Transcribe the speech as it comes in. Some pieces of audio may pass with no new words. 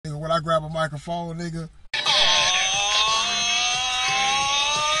when I grab a microphone, nigga.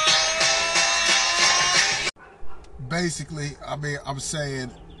 Basically, I mean, I'm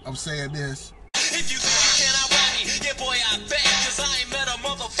saying this. If you think you cannot rap me, yeah, boy, I bet, 'cause I ain't met a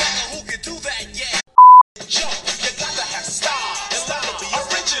motherfucker who can do that yet. Yo, you gotta have style. It's gotta be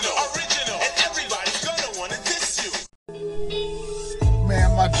original. And everybody's gonna wanna diss you.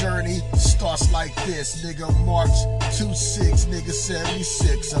 Man, my journey starts like this, nigga. March 26, nigga,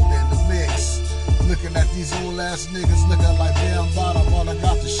 76. I'm in the mix. Looking at these old ass niggas looking like damn bottom. All I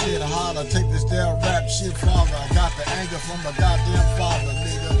got the shit hotter. Take this damn rap shit father. I got the anger from my goddamn father,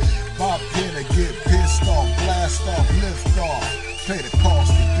 nigga. Pop in and get pissed off, blast off, lift off. Pay the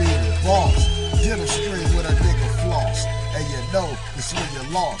cost to be the boss. Get a string with a nigga floss. And you know it's when you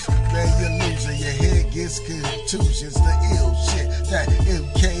lost. Man, you're losing. Your head gets contusions. The ill shit that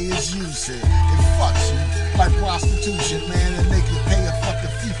MK is using. It fucks you like prostitution, man. And make you pay a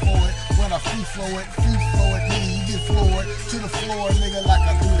fucking fee for it. When I fee for it, nigga, you get floored to the floor, nigga, like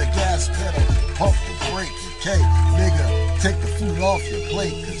I do the gas pedal. Pump the brake, okay, nigga, take the food off your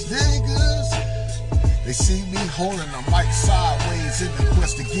plate, 'cause niggas, they see me holding the mic sideways in the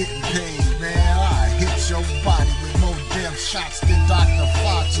quest of getting paid, man. I hit your body with more damn shots than Dr.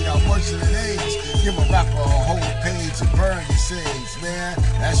 Fauci. I'm worse than AIDS. Give a rapper a whole page and burn your saves, man.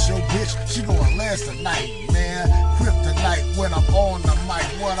 That's your bitch, she gonna last tonight, man. Kryptonite when I'm on the mic.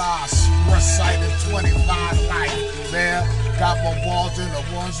 What I recite in 25 life, man. Got my balls in the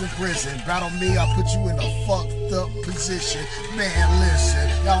ones in prison. Battle me, I put you in a fucked up position. Man, listen,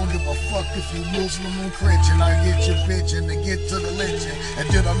 y'all don't give a fuck if you Muslim or Christian. I get your bitch and to get to the lynching. And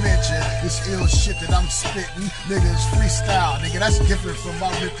did I mention this ill shit that I'm spitting? Nigga, it's freestyle, nigga. That's different from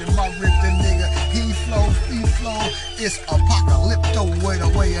my ripping, nigga. He flow. It's apocalypto way the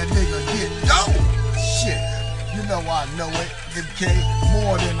way a nigga get dope. Shit. You know I know it, MK,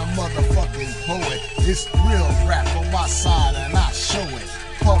 more than a motherfucking poet. It's real rap on my side and I show it.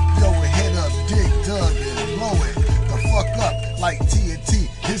 Pump your head up, dig dug and blow it. The fuck up like TNT.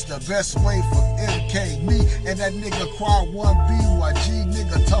 It's the best way from MK. Me and that nigga Quad 1BYG,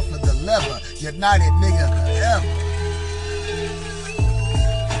 nigga tougher than leather. United nigga forever.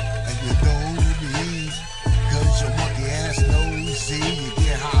 And you know me, 'cause your monkey ass knows, see, you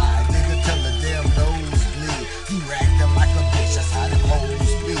get high, nigga, tell the damn nose. You acting like a bitch, that's how the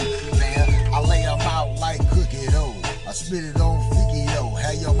hoes be, man. I lay them out like cookie dough. I spit it on freaky dough.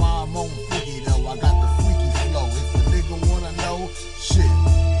 Have your mom on freaky dough. I got the freaky flow. If a nigga wanna know, shit,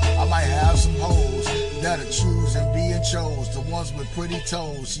 I might have some hoes that'll choose and being chose. The ones with pretty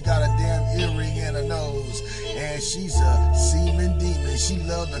toes. She got a damn earring in her nose. And she's a semen demon. She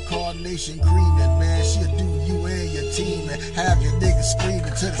love the carnation creaming, man. She'll do you and your team and have your niggas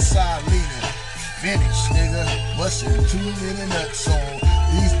screaming to the side leaning. Finish, nigga, bustin' too many nuts on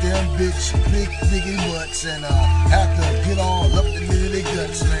these damn big nigga butts, and have to get all up into their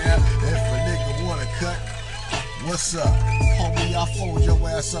guts, man. If a nigga wanna cut, what's up? Homie, I fold your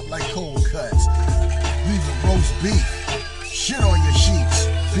ass up like cold cuts. Leave the roast beef, shit on your sheets.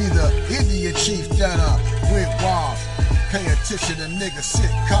 Be the Indian chief that wigwam. Pay attention to nigga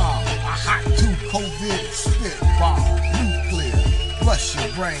sitcom. A hot 2 COVID spit bomb, nuclear. Flush your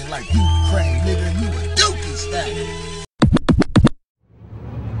brain like Ukraine, nigga, you a dookie stack.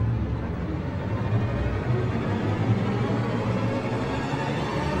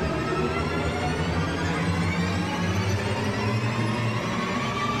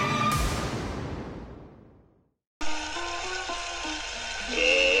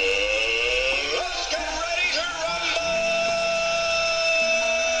 Let's get ready to rumble!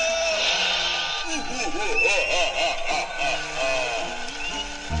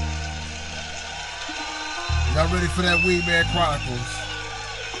 Y'all ready for that Weed Man Chronicles?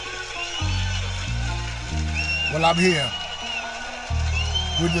 Well, I'm here.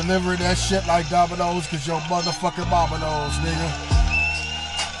 We're delivering that shit like dominoes, 'cause your motherfucking mama knows, nigga.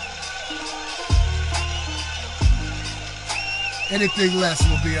 Anything less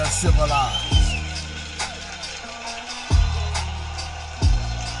will be uncivilized.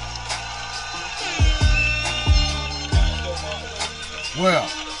 Well,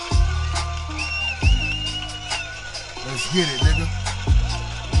 let's get it, nigga.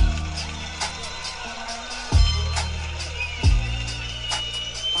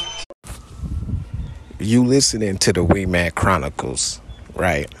 You listening to the Wee Man Chronicles,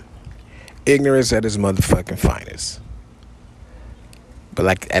 right? Ignorance at its motherfucking finest. But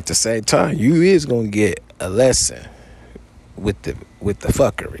like at the same time, you is gonna get a lesson with the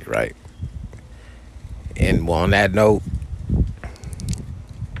fuckery, right? And on that note,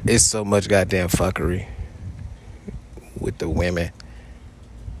 it's so much goddamn fuckery with the women.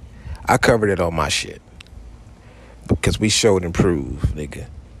 I covered it on my shit. Because we showed and proved, nigga.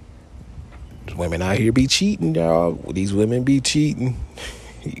 Women out here be cheating, dog. These women be cheating.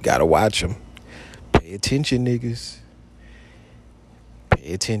 You gotta watch them. Pay attention, niggas.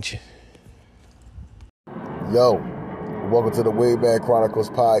 Pay attention. Yo, welcome to the Way Back Chronicles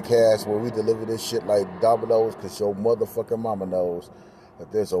podcast, where we deliver this shit like dominoes, because your motherfucking mama knows that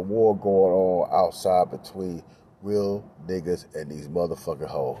there's a war going on outside between real niggas and these motherfucking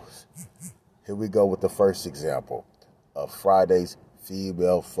hoes. Here we go with the first example of Friday's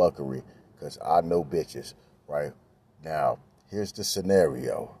female fuckery, because I know bitches, right? Now, here's the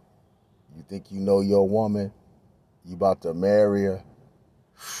scenario. You think you know your woman? You about to marry her?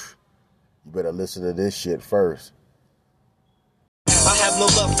 You better listen to this shit first. I have no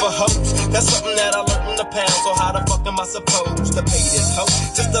love for hoes. That's something that I learned in the pound. So how the fuck am I supposed to pay this hoe?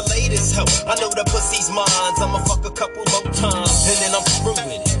 Just the latest hoe. I know the pussy's mine. I'ma fuck a couple more times and then I'm through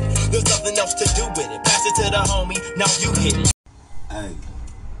with it. There's nothing else to do with it. Pass it to the homie. Now you hit it. Hey.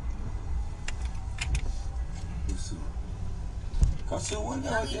 What's up? Cause your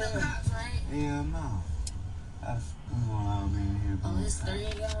window again. Yeah, no. That's why I've been here. Oh, it's 3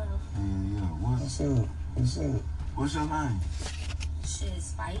 of y'all. Yeah. What's up? What's up? What's your name? Shit,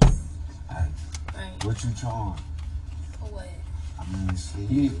 Spice. Hey. Right. What you charge? For what? I mean,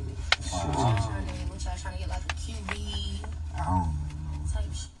 shit. What y'all trying to get like a QB I don't know.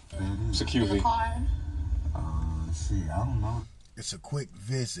 type shit? That is. It's a QV. In a car? Shit, I don't know. It's a quick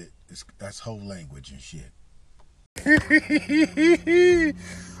visit. That's whole language and shit.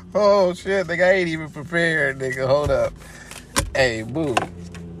 Oh shit, nigga, I ain't even prepared, nigga. Hold up. Hey, boo.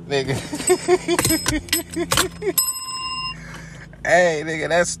 Nigga. Hey, nigga,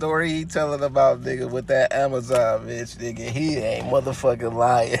 that story he telling about, nigga, with that Amazon bitch, nigga, he ain't motherfucking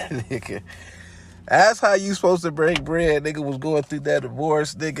lying, nigga. That's how you supposed to break bread. Nigga was going through that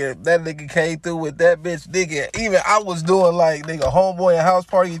divorce, nigga. That nigga came through with that bitch, nigga. Even I was doing like, nigga, Homeboy and House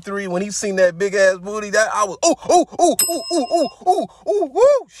Party 3 when he seen that big ass booty. That I was, ooh,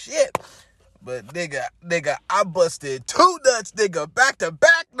 shit. But nigga, I busted 2 nuts, nigga, back to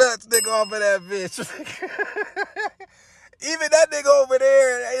back nuts, nigga, off of that bitch. Even that nigga over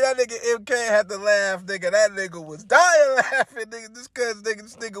there, that nigga MK had to laugh, nigga. That nigga was dying laughing, nigga, just cause nigga,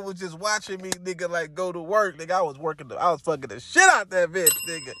 this nigga was just watching me, nigga, like go to work, nigga. I was fucking the shit out that bitch,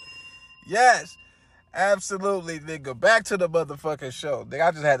 nigga. Yes, absolutely, nigga. Back to the motherfucking show, nigga.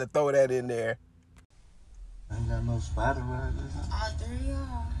 I just had to throw that in there. I ain't got no spider right there. All 3 of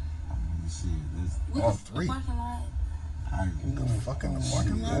y'all. I mean, shit. We All can 3. The parking lot. I The fucking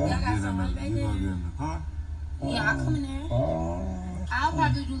parking lot? Y'all got You someone back gonna there? get in the car? Yeah, I'll come in there. I'll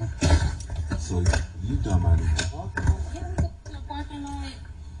probably do. So you done my nigga. Yeah, we go in the parking lot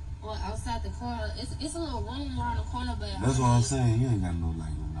or outside the car. It's a little room around the corner, but That's what I'm saying. You ain't got no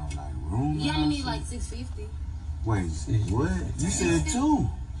room. Yeah, I'm gonna need like $650. Wait, what? You said 2.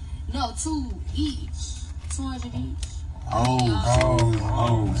 No, 2 each. 200 each. So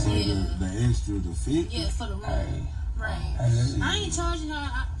Yeah. the extra, the 50? Yeah, for the room. Right. I ain't charging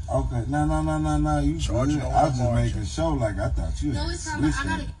her. Okay, no. You Charging good. on I was just margin. making sure, like I thought you. No, had it's time. I switched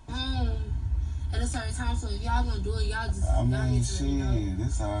gotta it. get home at a certain time. So if y'all gonna do it, y'all just. I y'all mean, need to let me know. shit,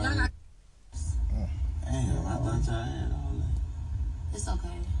 it's alright. Y'all got. Damn, I thought y'all had all that. It's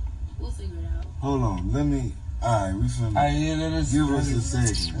okay. We'll figure it out. Hold on, let me. Alright, we finna. Give us a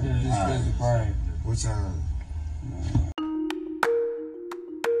second. Alright, what y'all?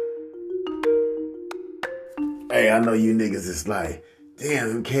 Hey, I know you niggas is like,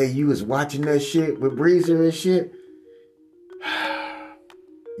 damn, MK, you was watching that shit with Breezer and shit?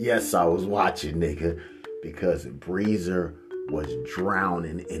 Yes, I was watching, nigga, because Breezer was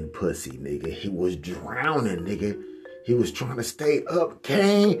drowning in pussy, nigga. He was drowning, nigga. He was trying to stay up,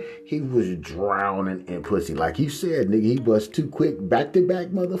 Kane. He was drowning in pussy. Like you said, nigga, he bust 2 quick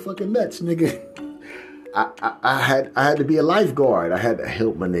back-to-back motherfucking nuts, nigga. I had to be a lifeguard. I had to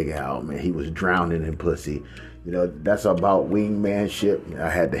help my nigga out, man. He was drowning in pussy. You know, that's about wingmanship. I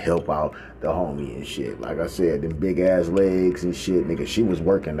had to help out the homie and shit. Like I said, them big ass legs and shit, nigga. She was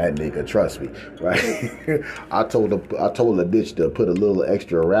working that nigga, trust me, right? I told the bitch to put a little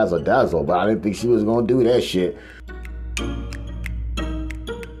extra razzle dazzle, but I didn't think she was gonna do that shit.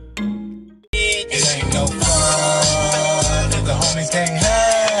 It ain't no fun if the homies can't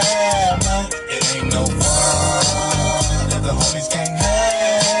have none. It ain't no fun if the homies can't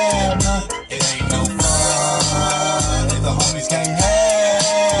have none. It ain't no fun if the homies can't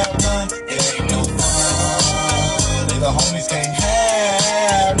have none. It ain't no fun if the homies can't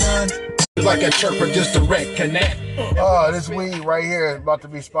have none. Like a chirper just to reconnect. Oh, this weed right here is about to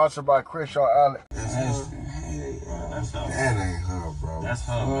be sponsored by Crenshaw Allen. That ain't her, bro. That's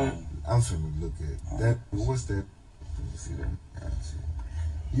her, man. I'm finna look at that. What's that? Let me see that.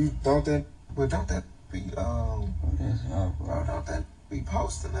 You don't that? But don't that be bro, don't that be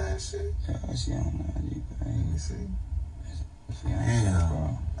posting that shit? Yeah, she on IG. Let me see. She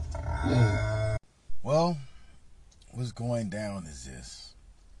on bro. Well, what's going down is this.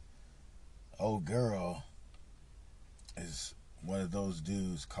 Old girl is one of those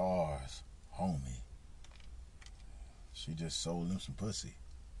dudes' cars, homie. She just sold him some pussy.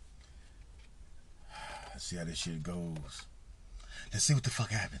 Let's see how this shit goes. Let's see what the fuck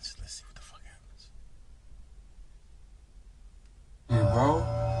happens. Yeah, bro.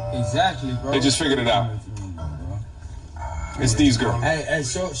 Exactly, bro. They just figured it out. It's these girls. Hey,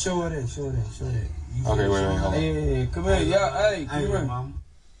 show her that. Okay, wait, hold on. Hey, come here, y'all. Hey, come here. Mama.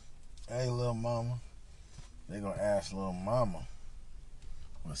 Hey, little mama. They gonna ask little mama,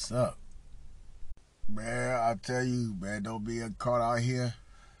 what's up? Man, I tell you, man, don't be caught out here.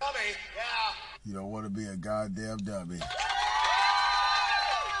 Dummy, yeah. You don't want to be a goddamn dummy.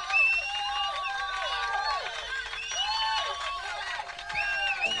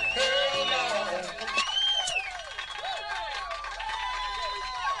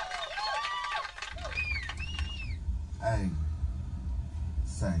 Hey,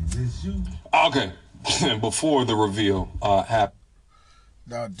 say this you? Okay, before the reveal happened.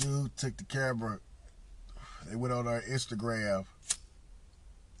 Now, dude took the camera. They went on our Instagram.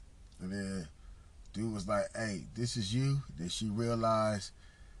 And then dude was like, hey, this is you. Then she realized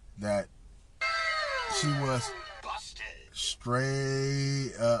that she was Busted.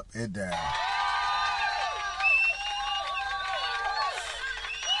 straight up and down.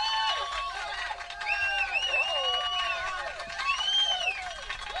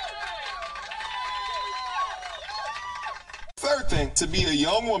 Third thing, to be a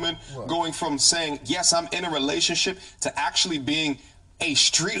young woman going from saying, yes, I'm in a relationship, to actually being a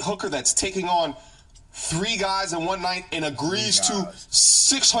street hooker that's taking on 3 guys in one night and agrees to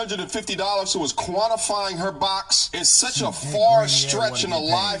 $650, so is quantifying her box, is such a far stretch and a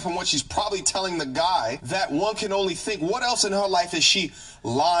lie from what she's probably telling the guy that one can only think, what else in her life is she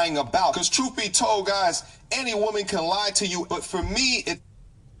lying about? Because truth be told, guys, any woman can lie to you, but for me, it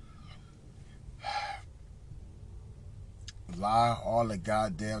lie all the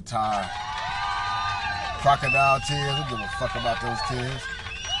goddamn time. Crocodile tears. Don't give a fuck about those tears.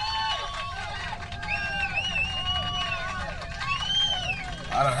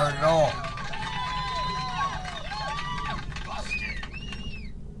 I done heard it all.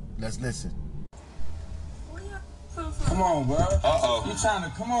 Let's listen. Come on, bro. Uh-oh. You trying to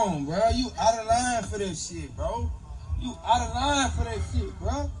come on, bro? You out of line for that shit, bro. You out of line for that shit,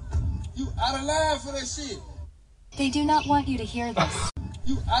 bro. You out of line for that shit. They do not want you to hear this.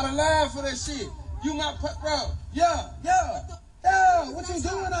 You out of line for that shit. You my bro. Yeah. What you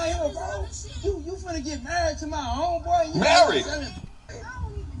doing out here, bro? You finna get married to my homeboy? Married?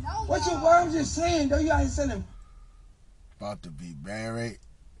 What you? What I'm just saying, though. You out here selling. About to be married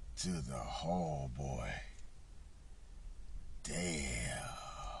to the homeboy. Damn.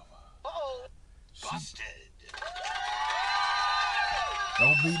 Uh-oh. Busted.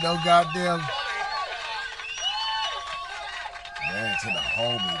 Don't be no goddamn. Man, to the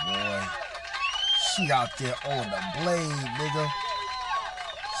homie, boy. She out there on the blade, nigga.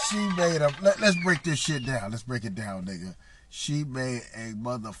 She made a... Let's break this shit down. Let's break it down, nigga. She made a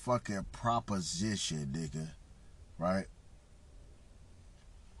motherfucking proposition, nigga. Right?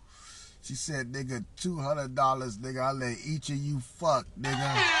 She said, nigga, $200, nigga. I'll let each of you fuck,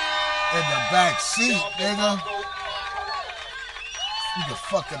 nigga. In the back seat, nigga. You can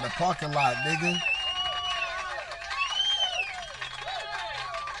fuck in the parking lot, nigga.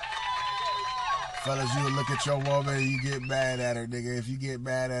 Fellas, you look at your woman and you get mad at her, nigga. If you get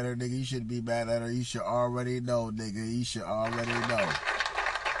mad at her, nigga, you shouldn't be mad at her. You should already know, nigga. You should already know.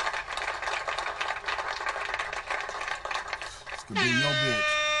 This could be your bitch.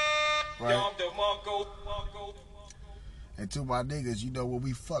 Right? And to my niggas, you know, when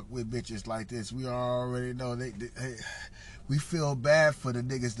we fuck with bitches like this, we already know we feel bad for the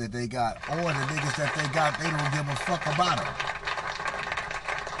niggas that they got. Or the niggas that they got, they don't give a fuck about them.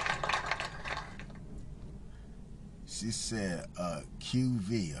 She said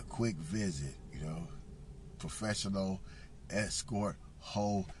QV, a quick visit, you know, professional escort,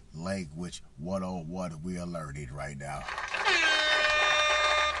 whole language 101 we are learning right now.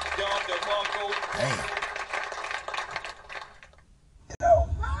 Damn.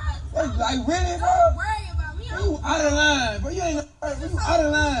 Like, really, bro? Don't worry about me. You out of line, bro. You ain't you out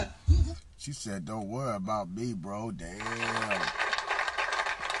of line. She said, don't worry about me, bro. Damn.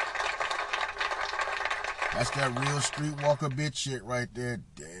 That's that real streetwalker bitch shit right there.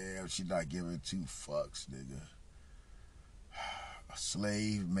 Damn. Damn, she not giving 2 fucks, nigga. A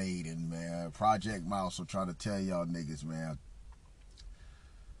slave maiden, man. Project Mouse, I'm trying to tell y'all niggas, man.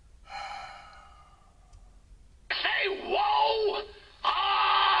 Say whoa!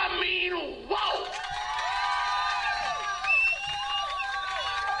 I mean whoa!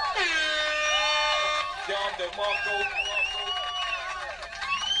 Down the Mongo.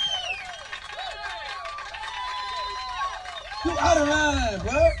 You out of line,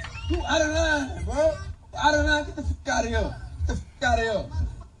 bro. You out of line, bro. Out of line. Get the fuck out of here. Get the fuck out of here.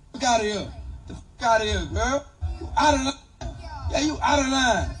 Fuck out of here. Get the fuck out of here, girl. You out of line. Yeah, you out of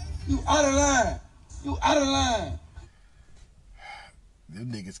line. You out of line. You out of line.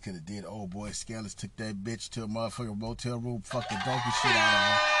 Them niggas could have did old boy Scalers, took that bitch to a motherfucking motel room, fucked the donkey shit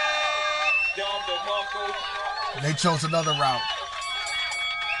out of her. They chose another route.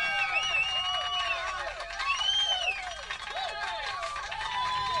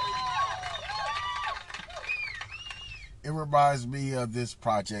 It reminds me of this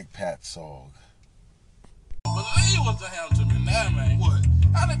Project Pat song. Believe what the hell to me now, man. What?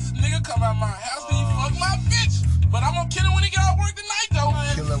 I let this nigga come out my house and he fuck my bitch. But I'm gonna kill him when he get out of work tonight, though.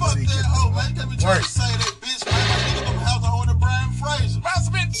 Man, kill him when he get hoe, man. They be trying to say that bitch, man. My nigga gonna have to hold the Brian Fraser. Man, I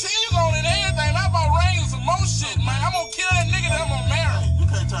spent cheese on it and everything. I bought rings and some more shit, man. I'm gonna kill that nigga that I'm gonna marry. You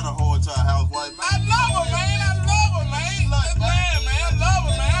can't turn a hoe into a housewife, man. I love her, man. I love her, man. That's man, man. I love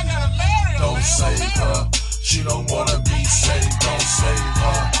her, man. I gotta marry her, man. Don't save her. She don't wanna be saved. Don't save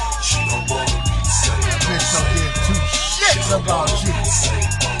her. She don't wanna be saved. That bitch don't give 2 shits about you. Don't save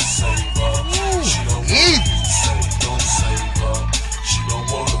her. She don't wanna be saved. Don't save her. She don't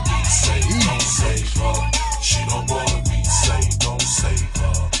wanna be saved. Don't save her. She don't wanna be saved. Don't save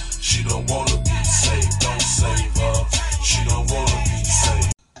her. She don't wanna be saved. Don't save her. She don't wanna be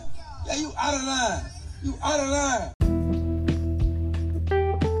saved. Yeah, you out of line. You out of line.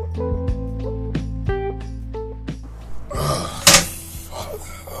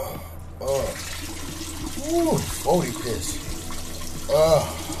 Ooh, 40 piss. I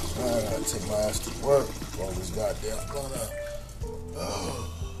gotta take my ass to work. All this goddamn gun up.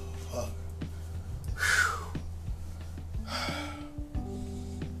 Fuck.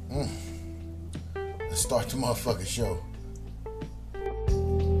 Let's start the motherfucking show.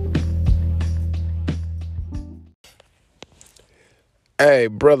 Hey,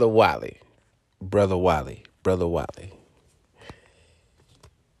 Brother Wally.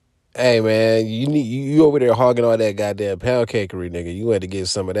 Hey, man, you over there hogging all that goddamn pound cakery, nigga. You had to get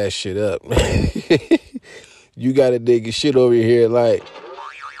some of that shit up. You got to dig your shit over here like,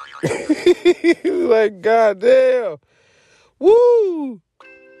 like, goddamn. Woo!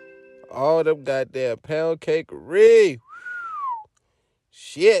 All them goddamn pound cakery.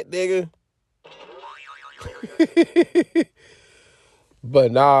 Shit, nigga.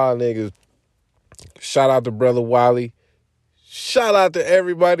 But nah, niggas. Shout out to Brother Wally. Shout out to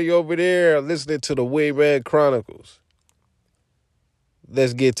everybody over there listening to the Wayman Chronicles.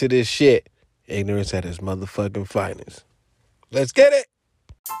 Let's get to this shit. Ignorance at its motherfucking finest. Let's get it.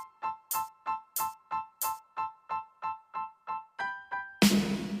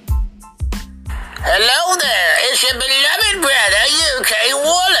 Hello there, it's your beloved brother, UK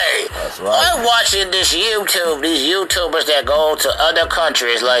Wally. That's right. I'm watching this YouTube, these YouTubers that go to other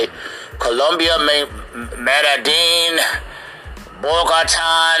countries like Colombia, Medellin,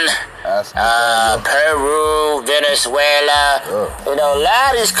 Bogota, Peru, Venezuela. You know, a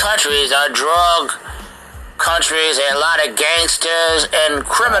lot of these countries are drug countries and a lot of gangsters and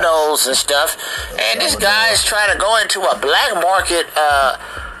criminals and stuff. And this guy's trying to go into a black market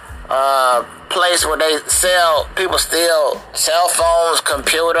place where they people steal cell phones,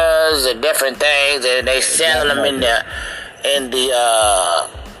 computers, and different things, and they sell them in the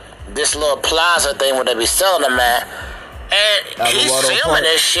this little plaza thing where they be selling them at. And he's filming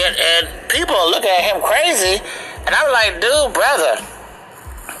this shit, and people are looking at him crazy. And I'm like, dude, brother,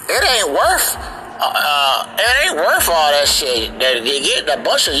 it ain't worth all that shit. You get a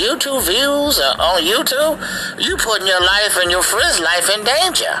bunch of YouTube views on YouTube. You putting your life and your friend's life in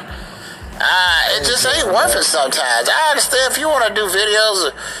danger. It just ain't worth it sometimes. I understand if you want to do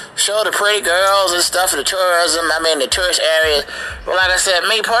videos, show the pretty girls and stuff, the tourism, the tourist areas. But like I said,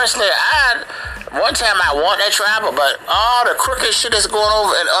 me personally, one time I want to travel, but all the crooked shit that's going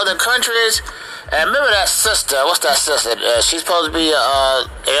over in other countries. And remember that sister, what's that sister? She's supposed to be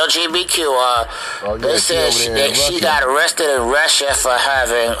LGBTQ. They said she got arrested in Russia for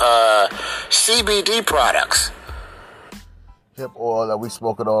having CBD products. Hip oil that we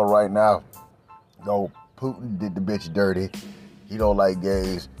smoking on right now. No, Putin did the bitch dirty. He don't like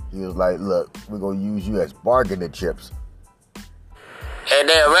gays. He was like, look, we're going to use you as bargaining chips. and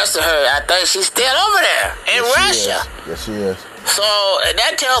they arrested her. I think she's still over there in Russia. Yes, she is. So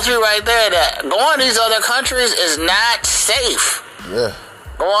that tells me right there that going to these other countries is not safe. Yeah.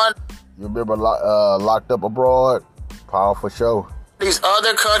 Going. You remember Locked Up Abroad? Powerful show. These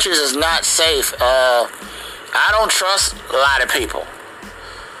other countries is not safe. I don't trust a lot of people.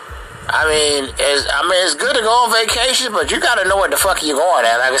 I mean, it's good to go on vacation, but you got to know what the fuck you're going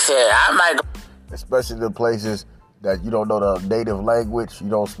at. Like I said, I might go. Especially the places that you don't know the native language, you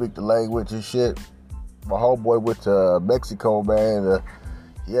don't speak the language and shit. My homeboy went to Mexico, man.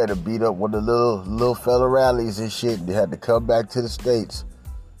 He had to beat up one of the little fella rallies and shit. And they had to come back to the States.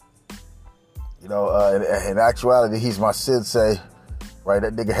 You know, in actuality, he's my sensei. Right,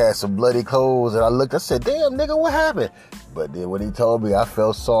 that nigga had some bloody clothes, and I looked. I said, "Damn, nigga, what happened?" But then when he told me, I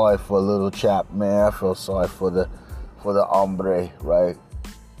felt sorry for a little chap, man. I felt sorry for the hombre, right?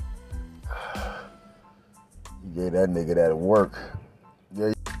 You gave that nigga that work.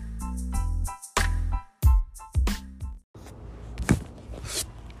 Yeah.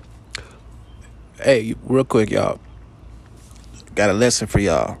 Hey, real quick, y'all. Got a lesson for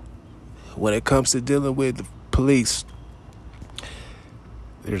y'all. When it comes to dealing with the police,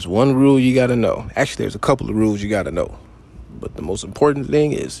 there's one rule you got to know. Actually, there's a couple of rules you got to know. But the most important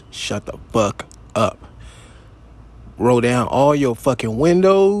thing is shut the fuck up. Roll down all your fucking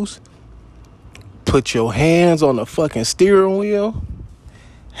windows. Put your hands on the fucking steering wheel.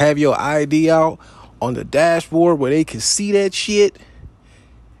 Have your ID out on the dashboard where they can see that shit.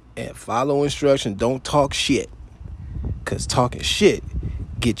 And follow instructions. Don't talk shit. Because talking shit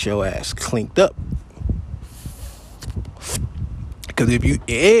get your ass clinked up. Because if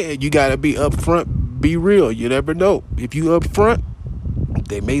you gotta be up front, be real. You never know. If you up front,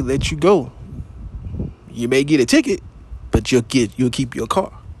 they may let you go. You may get a ticket, but you'll keep your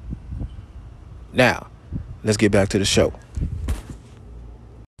car. Now, let's get back to the show.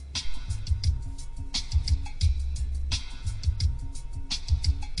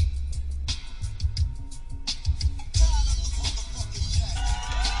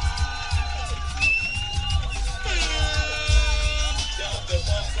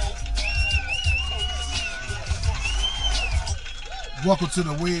 Welcome to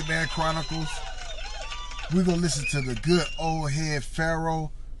the Weedman Chronicles. We're going to listen to the good old head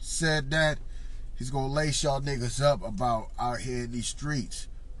Pharaoh said that. He's going to lace y'all niggas up about out here in these streets,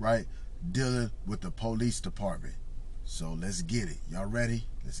 right? Dealing with the police department. So let's get it. Y'all ready?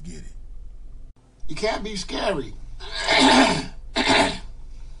 Let's get it. You can't be scary.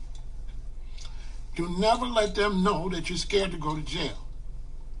 You never let them know that you're scared to go to jail.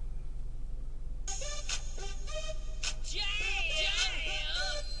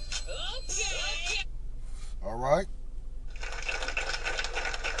 All right.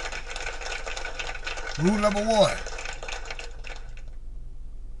 Rule number 1.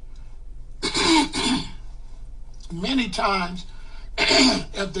 Many times,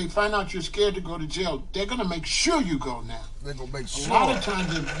 if they find out you're scared to go to jail, they're going to make sure you go now. They're going to make sure. A lot of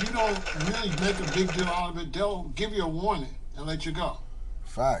times, if you don't really make a big deal out of it, they'll give you a warning and let you go.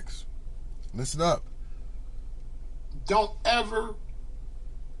 Facts. Listen up. Don't ever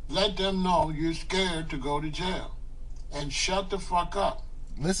let them know you're scared to go to jail. And shut the fuck up.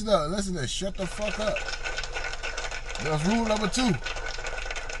 Listen up. Listen to this. Shut the fuck up. That's rule number 2.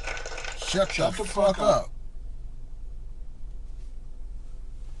 Shut the fuck up.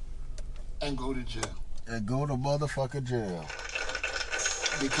 And go to jail. And go to motherfucking jail.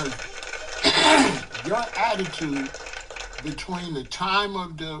 Because your attitude between the time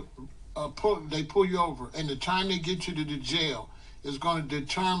of the they pull you over and the time they get you to the jail is going to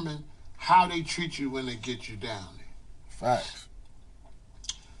determine how they treat you when they get you down there. Facts.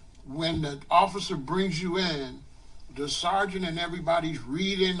 When the officer brings you in, the sergeant and everybody's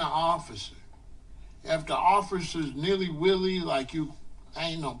reading the officer. If the officer's nilly-willy, like you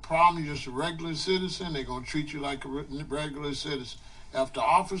ain't no problem, you're just a regular citizen, they're going to treat you like a regular citizen. If the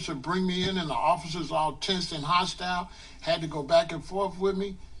officer bring me in and the officer's all tense and hostile, had to go back and forth with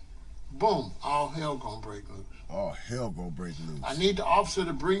me, boom, all hell going to break loose. All hell gonna break loose. I need the officer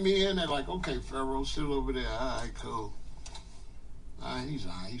to bring me in. They're like, okay, Pharaoh's still over there. All right, cool.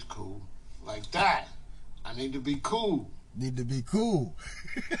 He's cool. Like that. I need to be cool. Need to be cool.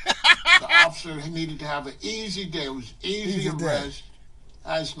 The officer, he needed to have an easy day. It was easy arrest.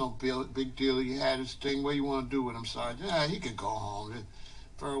 That's no big deal. He had his thing. What you want to do with him, Sergeant? Yeah, he can go home.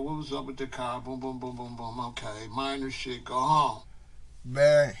 Pharaoh, what was up with the car? Boom, boom, boom, boom, boom. Okay, minor shit. Go home.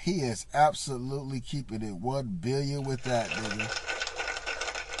 Man, he is absolutely keeping it 1 billion with that, nigga.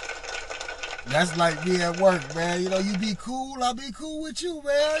 That's like me at work, man. You know, you be cool, I'll be cool with you,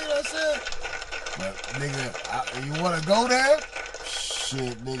 man. You know what I'm saying? But, nigga, you want to go there?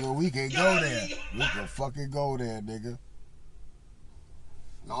 shit, nigga. We can go there. We can fucking go there, nigga.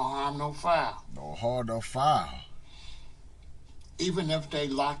 No harm, no foul. No harm, no foul. Even if they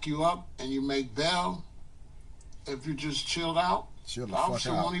lock you up and you make bail, if you just chilled out, Chill the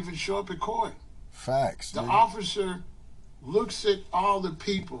officer won't even show up at court. Facts. The nigga. officer looks at all the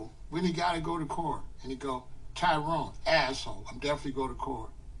people when he got to go to court, and he go, Tyrone, asshole, I'm definitely going to court.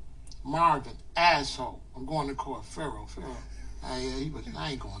 Marvin, asshole, I'm going to court. Pharaoh, I ain't going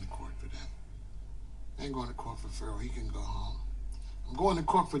to court for that. I ain't going to court for Pharaoh. He can go home. I'm going to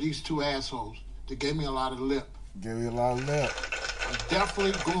court for these two assholes that gave me a lot of lip. Give me a lot of lip. I'm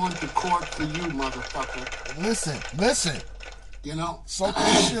definitely going to court for you, motherfucker. Listen. You know? Soak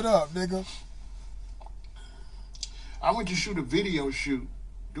this shit up, nigga. I went to shoot a video shoot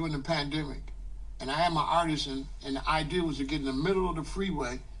during the pandemic, and I had my artist, and the idea was to get in the middle of the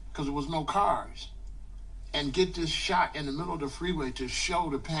freeway because there was no cars, and get this shot in the middle of the freeway to show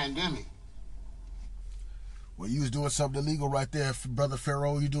the pandemic. Well, you was doing something illegal right there, Brother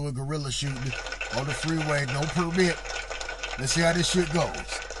Pharaoh. You doing guerrilla shooting on the freeway, no permit. Let's see how this shit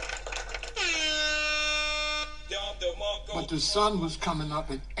goes. But the sun was coming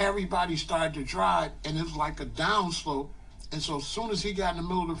up, and everybody started to drive, and it was like a downslope. And so as soon as he got in the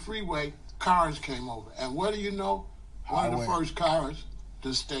middle of the freeway, cars came over. And what do you know? One of the first cars,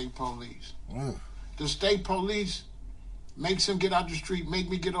 the state police. The state police makes him get out the street, make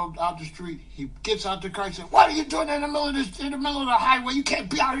me get out the street. He gets out the car and says, what are you doing in the middle of the highway? You can't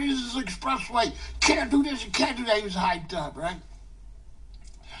be out here, this is an expressway. You can't do this, you can't do that. He was hyped up, right?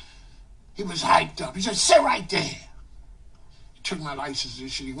 He was hyped up. He said, sit right there. He took my license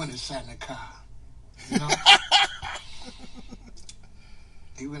and shit. He went and sat in the car. You know?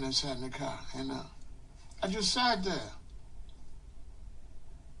 He went and sat in the car. And I just sat there.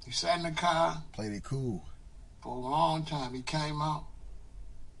 He sat in the car. Played it cool. For a long time. He came out.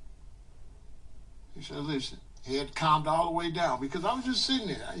 He said, listen. He had calmed all the way down because I was just sitting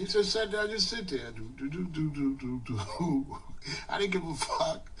there. He said, sat there, just sit there. I didn't give a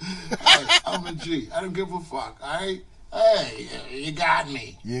fuck. Hey, I'm a G. I don't give a fuck. All right? Hey, you got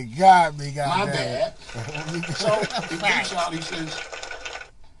me. You got me, My bad. So he gets out. He says,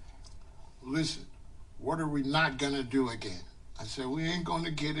 listen, what are we not going to do again? I said, we ain't going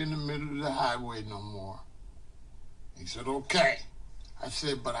to get in the middle of the highway no more. He said, okay. I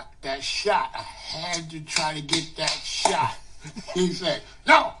said, but that shot, I had to try to get that shot. He said,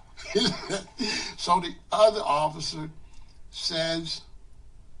 no. So the other officer says,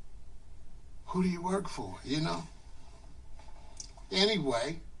 who do you work for, you know?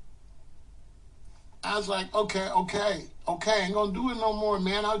 Anyway, I was like, okay, ain't gonna do it no more,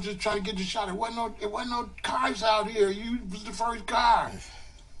 man. I was just trying to get the shot. It wasn't no cars out here. You was the first car.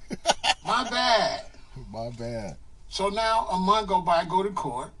 My bad. My bad. So now a month go by, I go to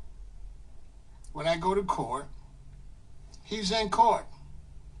court. When I go to court, he's in court.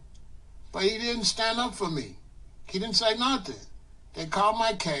 But he didn't stand up for me. He didn't say nothing. They called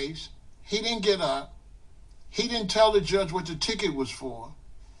my case. He didn't get up. He didn't tell the judge what the ticket was for.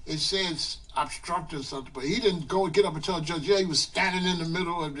 It says obstructed or something, but he didn't go get up and tell the judge, yeah, he was standing in the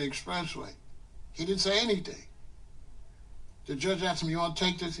middle of the expressway. He didn't say anything. The judge asked him, you want to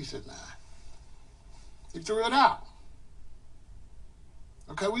take this? He said, nah. He threw it out.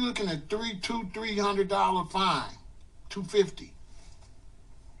 Okay, we're looking at $300 fine, $250.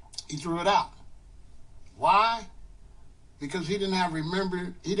 He threw it out. Why? Because he didn't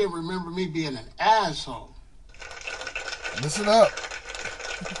remember me being an asshole. Listen up.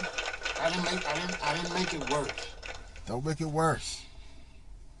 I didn't make it worse. Don't make it worse.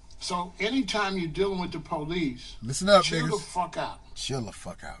 So anytime you're dealing with the police, listen up, chill niggas. the fuck out. Chill the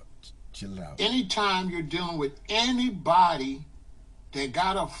fuck out. Chill it out. Anytime you're dealing with anybody that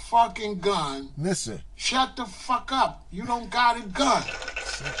got a fucking gun, listen. Shut the fuck up. You don't got a gun.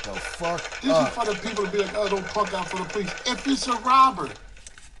 Shut the fuck up. This is for the people to be like, oh, don't punk out for the police. If it's a robber,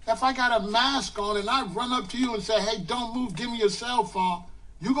 if I got a mask on and I run up to you and say, hey, don't move, give me your cell phone,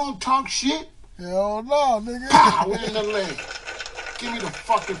 you gonna talk shit? Hell no, nigga. Pow, in the leg. Give me the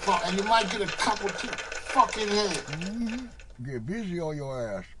fucking phone. And you might get a couple to the fucking head. Mm-hmm. Get busy on your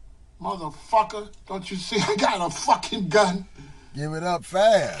ass. Motherfucker, don't you see I got a fucking gun? Give it up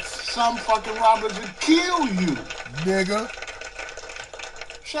fast. Some fucking robbers will kill you. Nigga.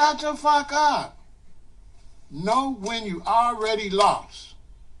 Shut the fuck up. Know when you already lost.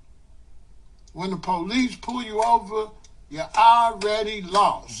 When the police pull you over, you're already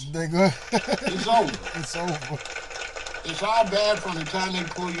lost. Nigga. It's over. It's over. It's all bad from the time they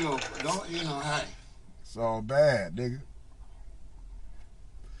pull you over. Don't, hey. It's all bad, nigga.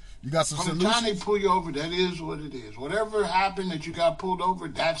 You got some From the time solutions? they pull you over, that is what it is. Whatever happened that you got pulled over,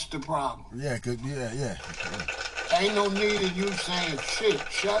 that's the problem. Yeah, yeah. Ain't no need of you saying shit.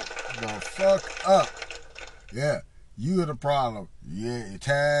 Shut the fuck up. Yeah, you are the problem. Yeah, your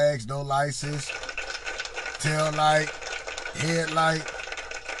tags, no license, tail light, headlight.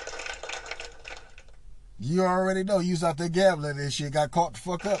 You already know you was out there gambling and shit, got caught the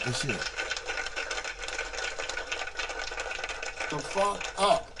fuck up and shit. the fuck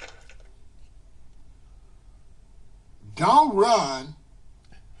up. Don't run.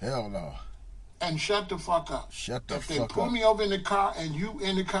 Hell no. And shut the fuck up. Shut the fuck up. If fuck they pull up. me over in the car and you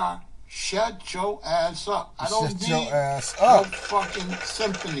in the car, shut your ass up. I don't Shut need your ass no up. fucking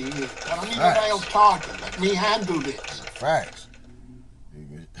symphony here. I don't need Facts. nobody else talking. Let me handle this. Facts.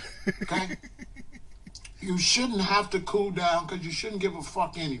 Okay? You shouldn't have to cool down because you shouldn't give a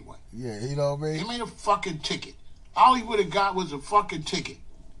fuck anyway. Yeah, you know what I mean? He made a fucking ticket. All he would have got was a fucking ticket.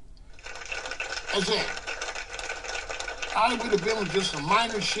 That's it. All he would have been was just some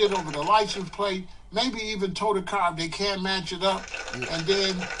minor shit over the license plate. Maybe even tow the car if they can't match it up. Yeah. And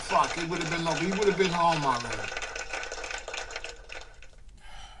then, fuck, it would have been over. He would have been home already.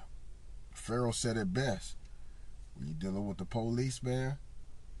 Pharaoh said it best. When you're dealing with the police, man,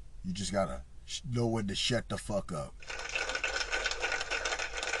 you just gotta know when to shut the fuck up.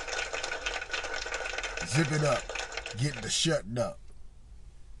 Zip it up. Get the shutting up.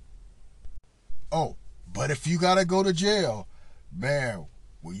 Oh, but if you gotta go to jail, man,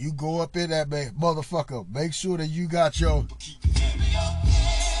 when you go up in that motherfucker, make sure that you got your...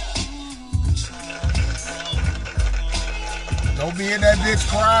 Don't be in that bitch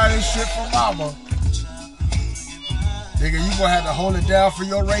crying and shit for mama. Nigga, you gonna have to hold it down for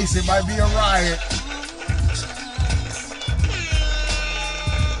your race. It might be a riot.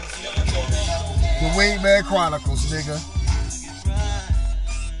 The Wingman Chronicles, nigga.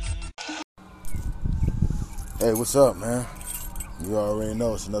 Hey, what's up, man? You already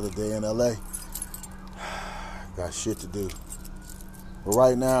know it's another day in LA. Got shit to do. But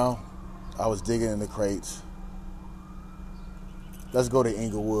right now, I was digging in the crates. Let's go to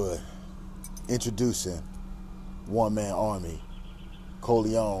Inglewood. Introducing One Man Army,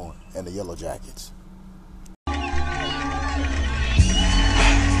 Coleon, and the Yellow Jackets.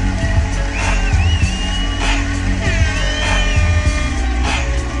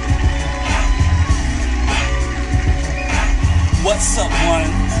 What's up, one?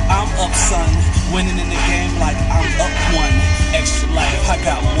 I'm up, son. Winning in the game like I'm up one. Extra life, I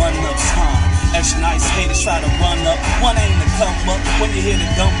got one up, Extra nice haters try to run up. One aim to come up. When you hear the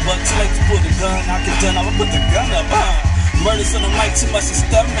gun butt, too late to pull the gun. I get done, I'ma put the gun up, Murders on the mic, too much to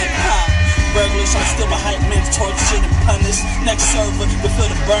stomach, Burglars try to steal my hype man's torture and punish. Next server, we feel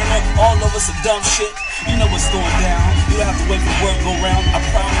the burner. All over some dumb shit. You know what's going down. You don't have to wait for the word go round, I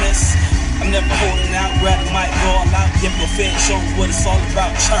promise. I'm never holding out, grab the mic, go all out, give me a fan, show me what it's all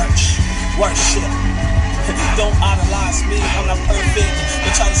about. Church, worship. Don't idolize me, I'm not perfect.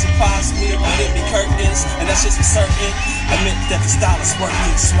 Don't try to surprise me, or hit me curtains, and that's just for certain. Admit that the style is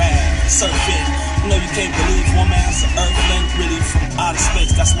working, swag, surfing. You know you can't believe one man's an earthling, really from outer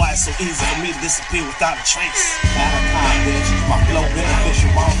space. That's why it's so easy for me to disappear without a trace. Out of time, bitch, my flow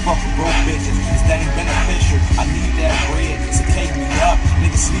beneficial. I don't fuck with broke bitches, this ain't beneficial. I need that bread, so cake me up.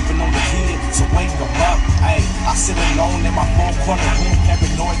 Niggas sleeping on the kid, so wake them up. Ayy, I sit alone in my four-corner room,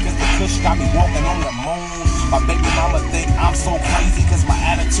 paranoid cause the kush got me walking on the moon. My baby mama think I'm so crazy cause my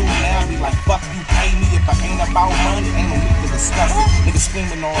attitude now be like, fuck you, pay me. If I ain't about money, ain't no need to discuss it. Niggas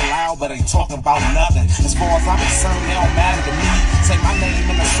screaming all loud, but ain't talking about nothing. As far as I'm concerned, it don't matter to me. Say my name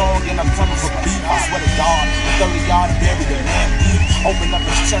in the song and I'm coming for beef. I swear to God, 30 yards buried the man deep. Open up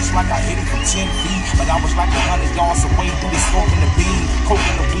his chest like I hit it from 10 feet. But I was like 100 yards away through the smoke and the beam,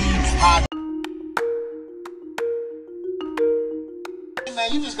 coking the weed, high. Man,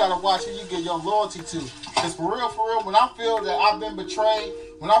 you just gotta watch who you get your loyalty to. Cause for real, when I feel that I've been betrayed,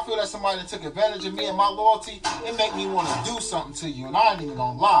 when I feel that somebody took advantage of me and my loyalty, it make me want to do something to you. And I ain't even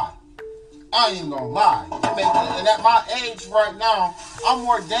gonna lie. And at my age right now, I'm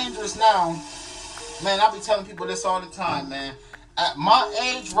more dangerous now. Man, I be telling people this all the time, man. At my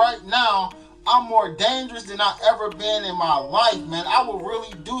age right now, I'm more dangerous than I've ever been in my life, man. I will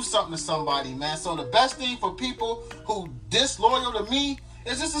really do something to somebody, man. So the best thing for people who disloyal to me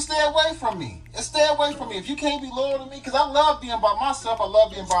is just to stay away from me. Stay away from me. If you can't be loyal to me, because I love being by myself. I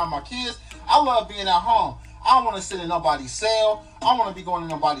love being by my kids. I love being at home. I don't want to sit in nobody's cell. I don't want to be going to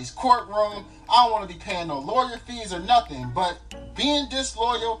nobody's courtroom. I don't want to be paying no lawyer fees or nothing. But being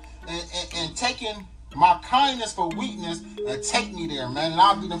disloyal and taking my kindness for weakness and take me there, man. And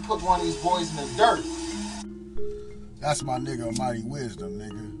I'll be done put one of these boys in the dirt. That's my nigga, Mighty Wisdom,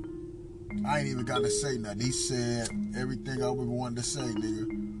 nigga. I ain't even got to say nothing. He said everything I was wanting to say,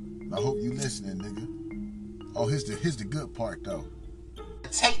 nigga. I hope you listening, nigga. Oh, here's the good part, though.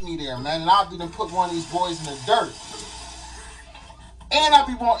 Take me there, man, and I'll be done put one of these boys in the dirt. And I'll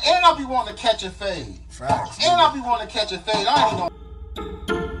be wanting to catch a fade. Facts. And I'll be wanting to catch a fade. I ain't gonna.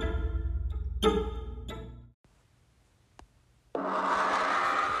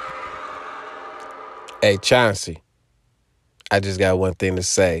 Hey, Chauncey, I just got one thing to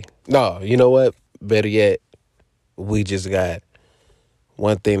say. No, you know what? Better yet, we just got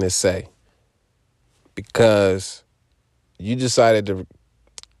one thing to say. Because you decided to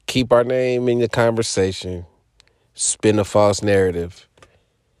keep our name in the conversation, spin a false narrative.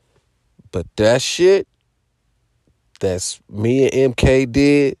 But that shit that's me and MK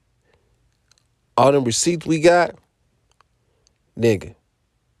did, all them receipts we got, nigga,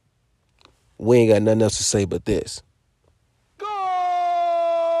 we ain't got nothing else to say but this.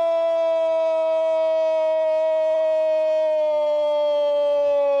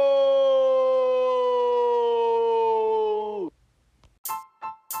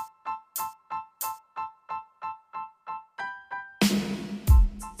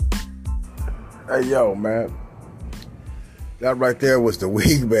 Hey, yo, man. That right there was the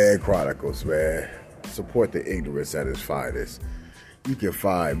Wingman Chronicles, man. Support the ignorance at its finest. You can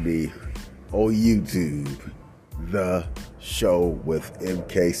find me on YouTube, The Show with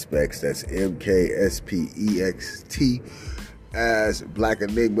MK Specs. That's MKSPEXT. As Black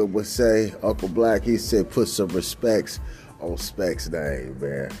Enigma would say, Uncle Black, he said, put some respects on Specs' name,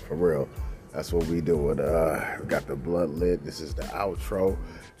 man. For real. That's what we doing. Got the blunt lit. This is the outro.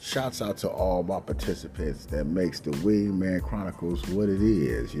 Shouts out to all my participants that makes the Wingman Chronicles what it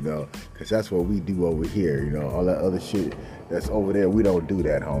is, you know, because that's what we do over here, you know. All that other shit that's over there, we don't do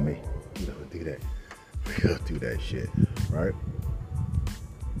that, homie. We don't do that. We don't do that shit, right?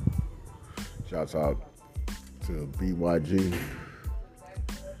 Shouts out to BYG.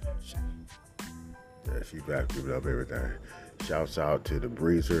 Yeah, she back giving up everything. Shouts out to the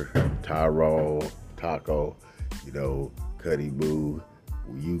Breezer, Tyrone, Taco, you know, Cuddy Boo,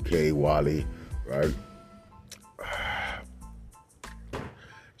 UK Wally, right?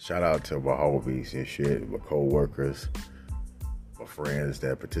 Shout out to my homies and shit, my co-workers, my friends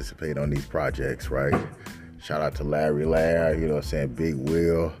that participate on these projects, right? Shout out to Larry Lair, you know what I'm saying? Big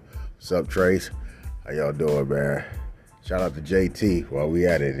Will. What's up, Trace? How y'all doing, man? Shout out to JT while we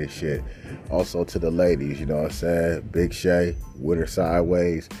at it and shit. Also to the ladies, you know what I'm saying? Big Shay, Winter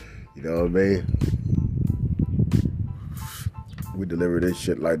Sideways, you know what I mean? We deliver this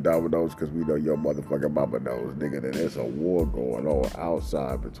shit like dominoes because we know your motherfucking mama knows, nigga, that there's a war going on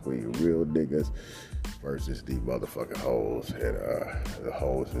outside between real niggas versus these motherfucking hoes. And the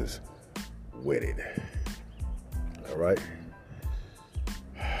hoes is winning. All right?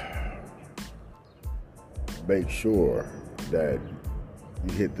 Make sure that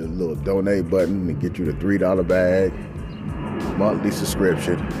you hit the little donate button and get you the $3 bag, monthly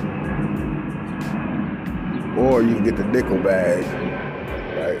subscription. Or you can get the nickel bag,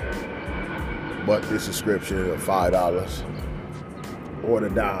 right? Monthly subscription of $5. Or the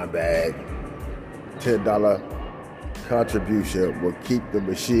dime bag. $10 contribution will keep the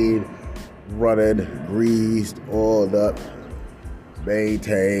machine running, greased, oiled up,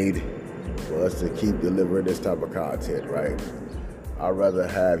 maintained for us to keep delivering this type of content, right? I'd rather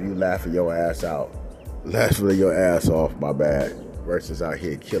have you laughing your ass out, laughing your ass off, my bad, versus out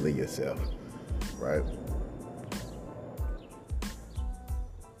here killing yourself, right?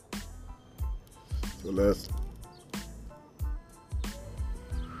 So let's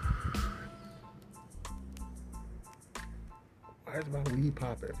why is my weed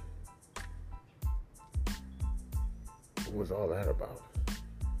popping? What was all that about?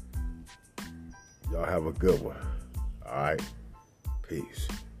 Y'all have a good one. All right? Peace.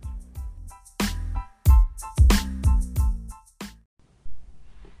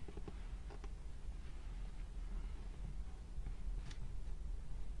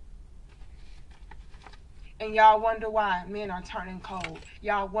 And y'all wonder why men are turning cold.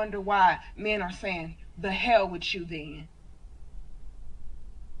 Y'all wonder why men are saying, the hell with you then.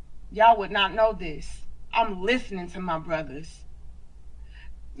 Y'all would not know this. I'm listening to my brothers.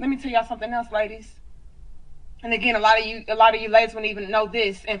 Let me tell y'all something else, ladies. And again, a lot of you ladies wouldn't even know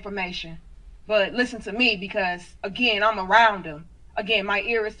this information. But listen to me because, again, I'm around them. Again, my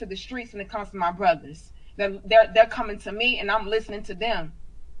ear is to the streets when it comes to my brothers. They're coming to me and I'm listening to them.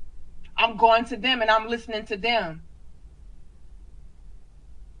 I'm going to them and I'm listening to them.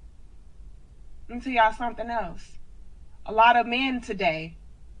 Let me tell y'all something else. A lot of men today,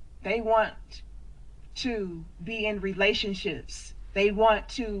 they want to be in relationships. They want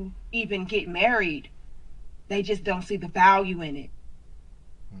to even get married. They just don't see the value in it.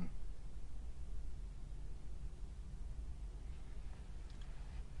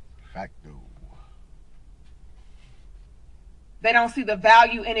 Facto. They don't see the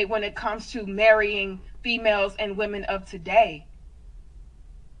value in it when it comes to marrying females and women of today.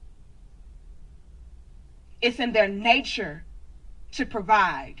 It's in their nature to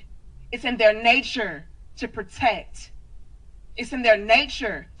provide. It's in their nature to protect. It's in their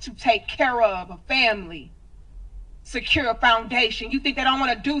nature to take care of a family, secure a foundation. You think they don't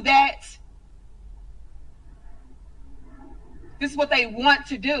want to do that? This is what they want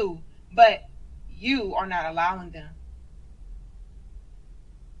to do, but you are not allowing them.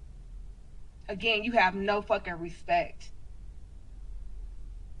 Again, you have no fucking respect.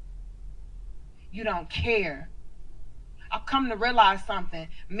 You don't care. I've come to realize something.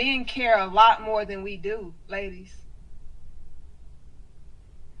 Men care a lot more than we do, ladies.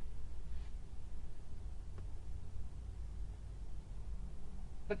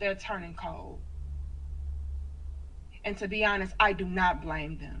 But they're turning cold. And to be honest, I do not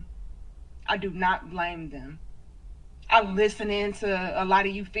blame them. I do not blame them. I listen in to a lot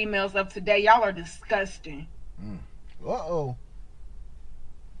of you females of today. Y'all are disgusting. Uh-oh.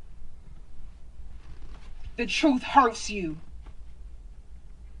 The truth hurts you.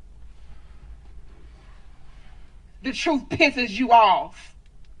 The truth pisses you off.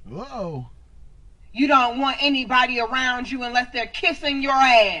 Uh-oh. You don't want anybody around you unless they're kissing your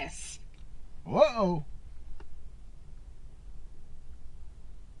ass. Uh-oh.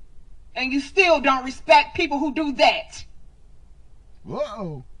 And you still don't respect people who do that.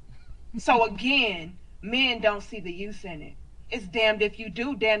 Uh-oh. So again, men don't see the use in it. It's damned if you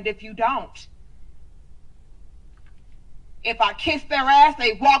do, damned if you don't. If I kiss their ass,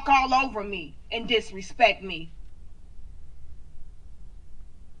 they walk all over me and disrespect me.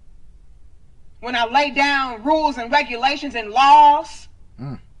 When I lay down rules and regulations and laws,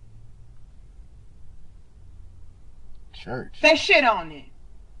 church, they shit on it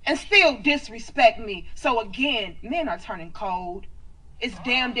and still disrespect me. So again, men are turning cold. It's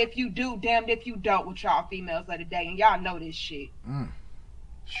damned if you do, damned if you don't with y'all females of the day. And y'all know this shit.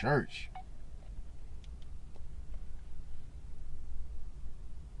 Church.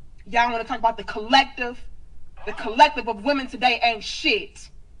 Y'all want to talk about the collective? The collective of women today ain't shit.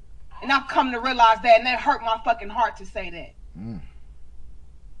 And I've come to realize that, and that hurt my fucking heart to say that.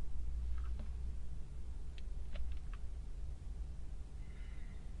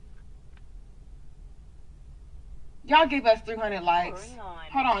 Y'all give us 300 likes.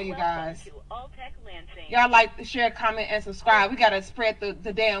 Hold on, you guys. Y'all like, share, comment, and subscribe. We gotta spread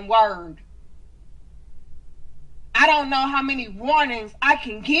the damn word. I don't know how many warnings I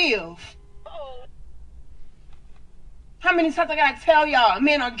can give. How many times I gotta tell y'all,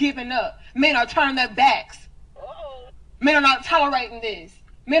 men are giving up. Men are turning their backs. Men are not tolerating this.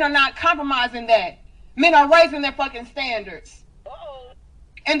 Men are not compromising that. Men are raising their fucking standards.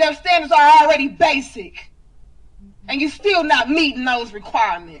 And their standards are already basic. And you're still not meeting those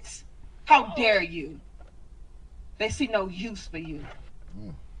requirements. How dare you? They see no use for you.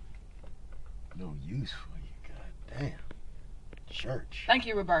 No use for you, goddamn. Church. Thank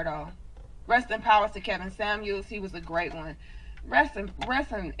you, Roberto. Rest in power to Kevin Samuels. He was a great one. Rest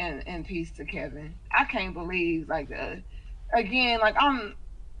in peace to Kevin. I can't believe, like, again, like,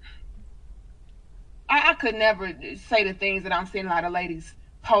 I could never say the things that I'm seeing a lot of ladies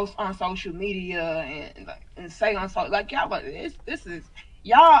post on social media and say on social, like, y'all, but this is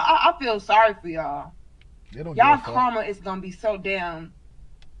y'all. I feel sorry for y'all. Y'all karma is gonna be so damn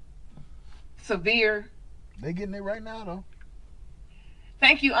severe. They getting it right now, though.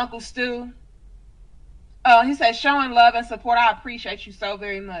 Thank you, Uncle Stu. He said, showing love and support. I appreciate you so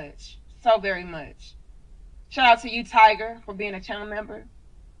very much. So very much. Shout out to you, Tiger, for being a channel member.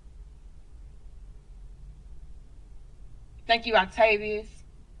 Thank you, Octavius.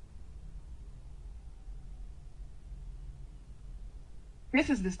 This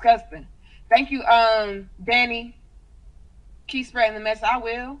is disgusting. Thank you, Danny. Keep spreading the message. I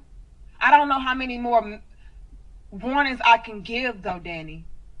will. I don't know how many more warnings I can give, though, Danny.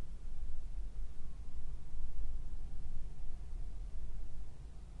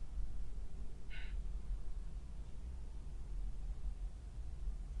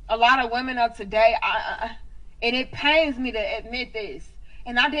 A lot of women of today, and it pains me to admit this,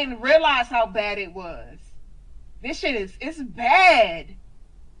 and I didn't realize how bad it was. This shit it's bad.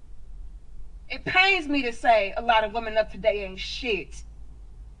 It pains me to say a lot of women of today ain't shit.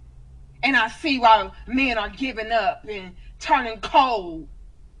 And I see why men are giving up and turning cold.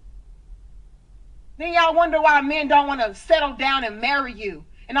 Then y'all wonder why men don't want to settle down and marry you.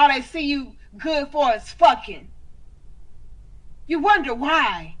 And all they see you good for is fucking. You wonder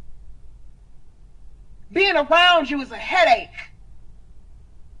why. Being around you is a headache.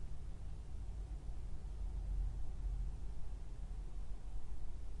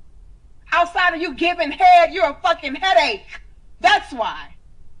 Outside of you giving head, you're a fucking headache. That's why.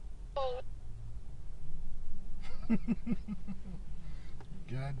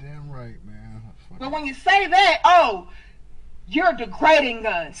 Goddamn right, man. But when you say that, oh, you're degrading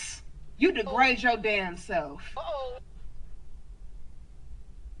us. You degrade your damn self.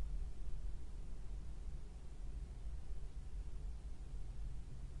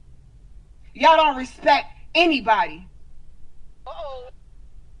 Y'all don't respect anybody.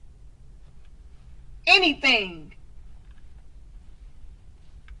 Anything.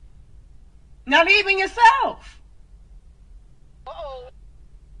 Not even yourself.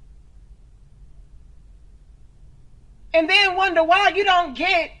 And then wonder why you don't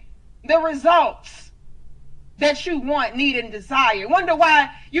get the results that you want, need, and desire. Wonder why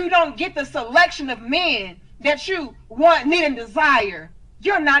you don't get the selection of men that you want, need, and desire.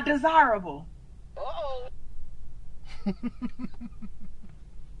 You're not desirable.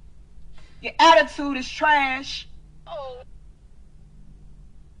 Your attitude is trash.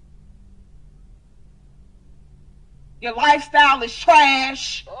 Your lifestyle is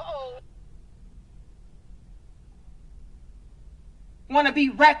trash. Want to be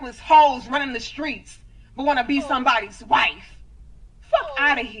reckless hoes running the streets, but want to be somebody's wife. Fuck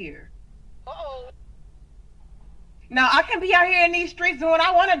out of here. Now, I can be out here in these streets doing what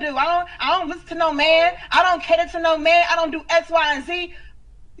I want to do. I don't listen to no man. I don't cater to no man. I don't do X, Y, and Z.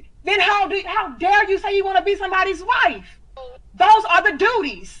 Then how dare you say you want to be somebody's wife? Those are the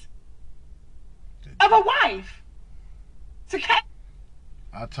duties of a wife.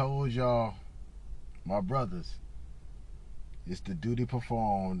 I told y'all, my brothers, it's the duty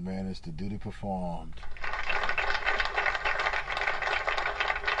performed, man. It's the duty performed.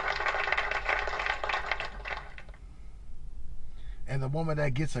 And the woman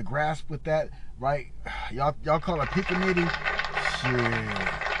that gets a grasp with that, right? Y'all call her pickaninny?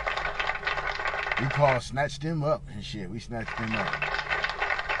 Shit. We call snatch them up and shit. We snatch them up.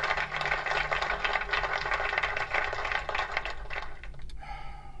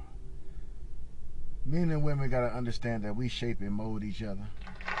 Men and women gotta understand that we shape and mold each other.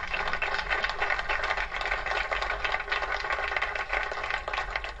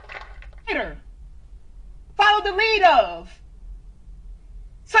 Follow the lead of.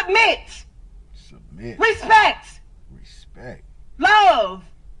 Submit. Submit. Respect. Respect. Love.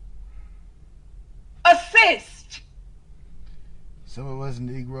 Assist. Some of us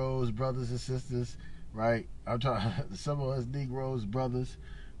Negroes, brothers and sisters, right? I'm talking. Some of us Negroes, brothers,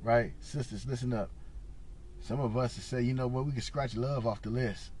 right? Sisters, listen up. Some of us say, you know what? We can scratch love off the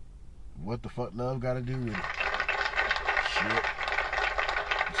list. What the fuck love got to do with it? Shit.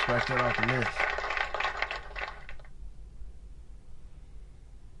 Scratch that off the list.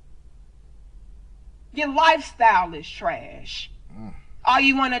 Your lifestyle is trash. All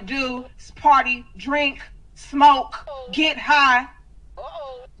you want to do is party, drink, smoke, get high,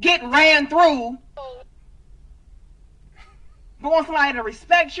 get ran through. But want somebody to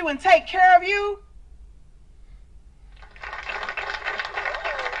respect you and take care of you?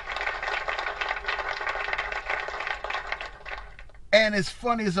 And it's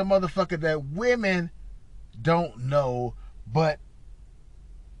funny as a motherfucker that women don't know, but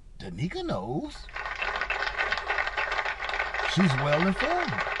Danica knows. She's well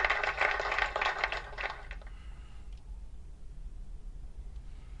informed.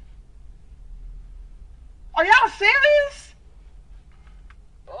 Are y'all serious?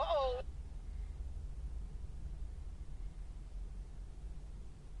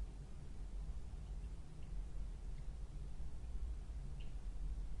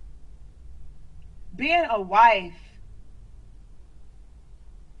 Being a wife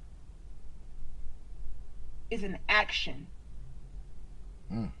is an action.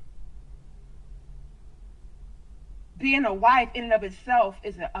 Being a wife in and of itself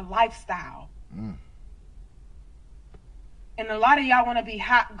is a lifestyle. And a lot of y'all want to be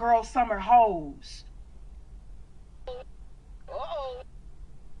hot girl summer hoes.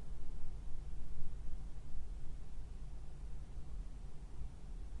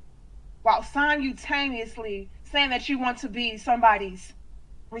 While simultaneously saying that you want to be somebody's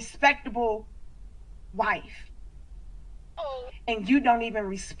respectable wife. And you don't even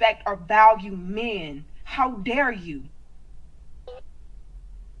respect or value men. How dare you?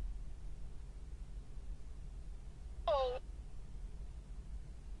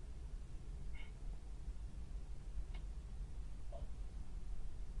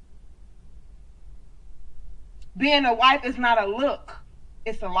 Being a wife is not a look,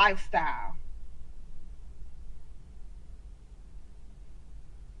 it's a lifestyle.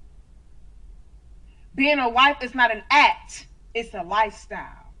 Being a wife is not an act, it's a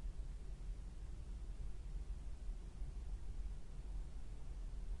lifestyle.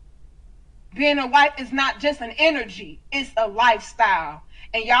 Being a wife is not just an energy, it's a lifestyle.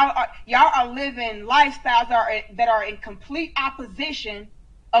 And y'all are living lifestyles that are in complete opposition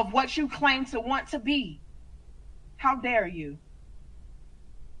of what you claim to want to be. How dare you?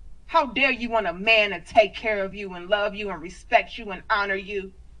 How dare you want a man to take care of you and love you and respect you and honor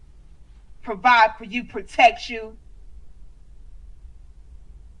you, provide for you, protect you,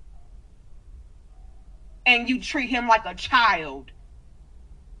 and you treat him like a child,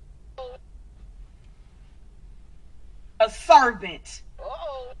 a servant,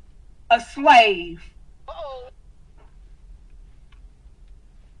 a slave.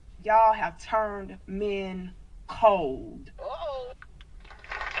 Y'all have turned men cold.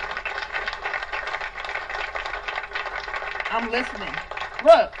 I'm listening.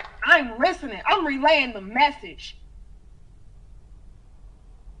 Look, I'm listening. I'm relaying the message.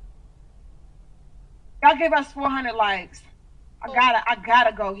 Y'all give us 400 likes. I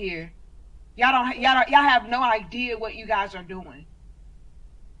gotta go here. Y'all have no idea what you guys are doing.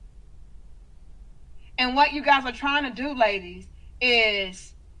 And what you guys are trying to do, ladies,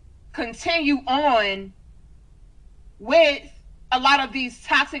 is continue on with a lot of these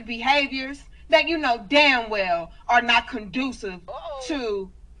toxic behaviors that you know damn well are not conducive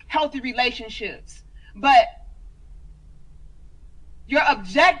to healthy relationships. But your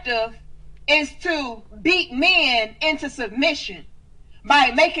objective is to beat men into submission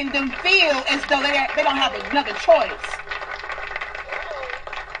by making them feel as though they don't have another choice.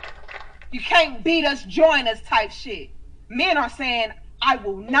 You can't beat us, join us type shit. Men are saying, I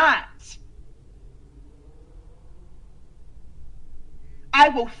will not. I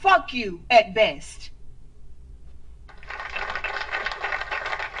will fuck you at best.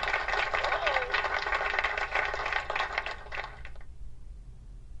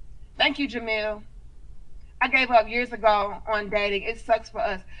 Thank you, Jamil. I gave up years ago on dating. It sucks for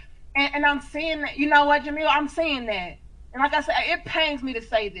us. And I'm seeing that. You know what, Jamil? I'm seeing that. And like I said, it pains me to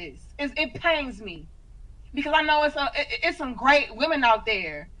say this. It pains me. Because I know it's some great women out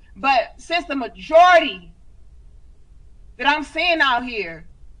there. But since the majority that I'm seeing out here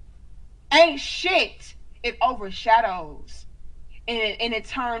ain't shit, it overshadows. And it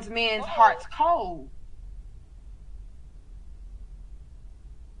turns men's hearts cold.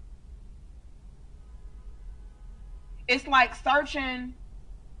 It's like searching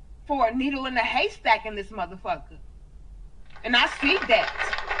for a needle in a haystack in this motherfucker. And I see that.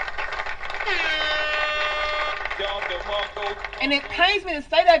 And it pains me to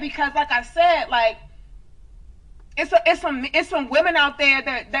say that because, like I said, like it's some women out there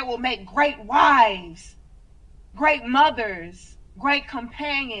that will make great wives, great mothers, great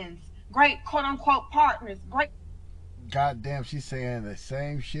companions, great quote unquote partners, great. Goddamn, she's saying the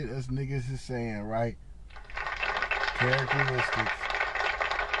same shit as niggas is saying, right? Characteristics.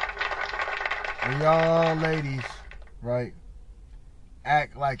 And y'all ladies, right,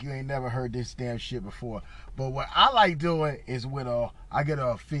 act like you ain't never heard this damn shit before. But what I like doing is when I get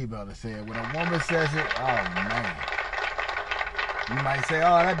a female to say it. When a woman says it, oh man. You might say,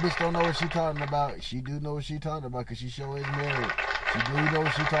 oh, that bitch don't know what she talking about. She do know what she talking about because she sure is married. She do know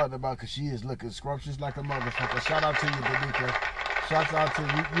what she talking about because she is looking scrumptious like a motherfucker. Shout out to you, Danica. Shouts out to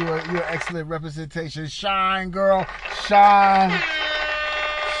you. You're an excellent representation. Shine, girl. Shine.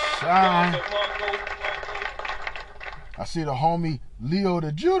 Shine. I see the homie Leo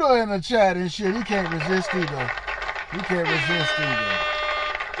the Judah in the chat and shit. He can't resist either. He can't resist either.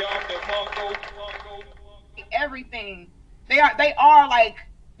 Everything. They are like,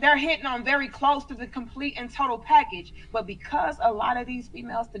 they're hitting on very close to the complete and total package. But because a lot of these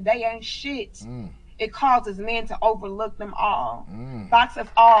females today ain't shit, it causes men to overlook them all. Box us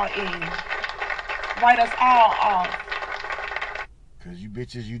all in. Write us all off. Cause you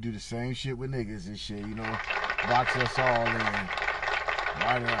bitches, you do the same shit with niggas and shit, you know. Box us all in.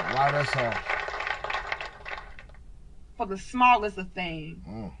 Write us off. For the smallest of things.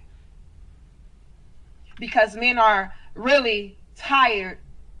 Because men are really tired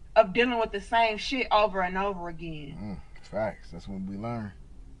of dealing with the same shit over and over again. Facts. That's when we learn.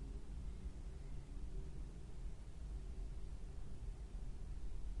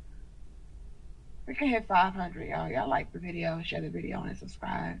 We can hit 500, y'all. Y'all like the video, share the video, and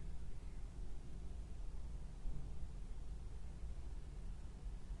subscribe.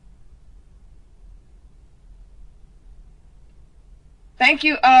 Thank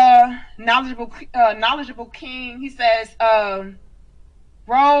you, knowledgeable King. He says,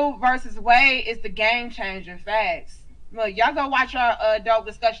 Roe versus Wade is the game changer. Facts. Look, y'all go watch our dope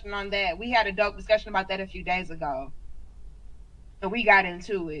discussion on that. We had a dope discussion about that a few days ago, and we got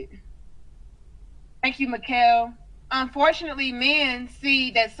into it. Thank you, Mikkel. Unfortunately, men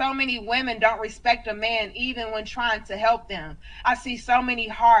see that so many women don't respect a man even when trying to help them. I see so many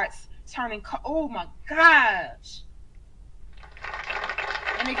hearts turning. Oh my gosh.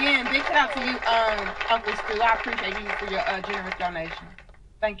 And again, big shout out to you, Uncle Stu. I appreciate you for your generous donation.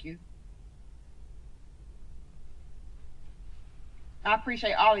 Thank you. I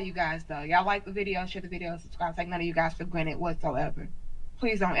appreciate all of you guys, though. Y'all like the video, share the video, subscribe. Take none of you guys for granted whatsoever.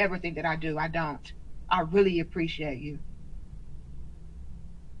 Please don't ever think that I do. I don't. I really appreciate you.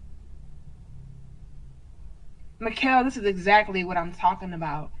 Mikkel, this is exactly what I'm talking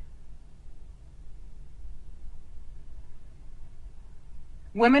about.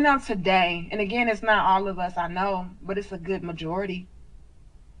 Women of today, and again, it's not all of us, I know, but it's a good majority.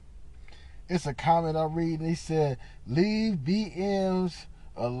 It's a comment I'm reading. He said, leave BMs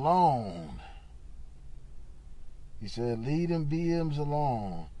alone. He said, leave them BMs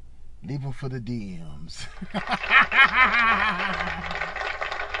alone. Leave them for the DMs.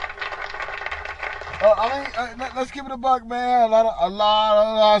 Let's give it a buck, man. A lot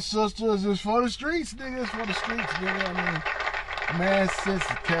of our sisters is for the streets, nigga. It's for the streets, nigga. I mean, man, since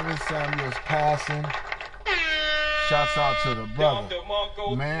Kevin Samuels passing, shouts out to the brother.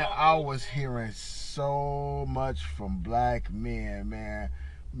 Man, I was hearing so much from black men, man.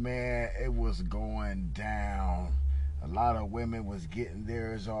 Man, it was going down. A lot of women was getting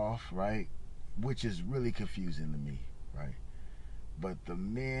theirs off, right? Which is really confusing to me, right? But the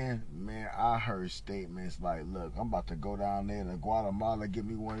men, man, I heard statements like, look, I'm about to go down there to Guatemala, get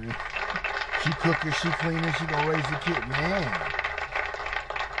me one of them. She cooking, she cleaning, she gonna raise the kid. Man,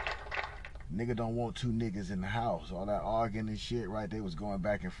 nigga don't want two niggas in the house. All that arguing and shit, right? They was going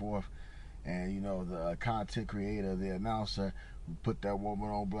back and forth. And, you know, the content creator, the announcer, put that woman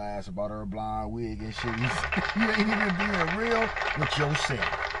on blast about her blonde wig and shit. You ain't even being real with yourself.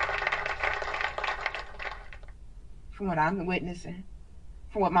 From what I'm witnessing,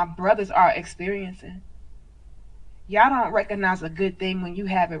 from what my brothers are experiencing, y'all don't recognize a good thing when you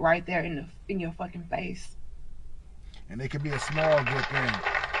have it right there in your fucking face. And it could be a small good thing.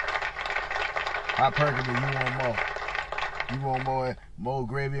 Hot perkins, you want more. You want more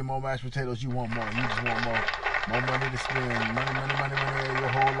gravy, more mashed potatoes. You want more. You just want more money to spend. Money. Your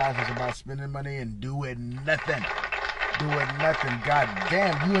whole life is about spending money and doing nothing. God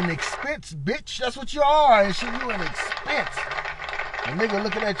damn, you an expense, bitch. That's what you are. And shit, you an expense. A nigga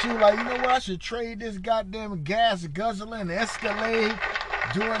looking at you like, you know what? I should trade this goddamn gas guzzling Escalade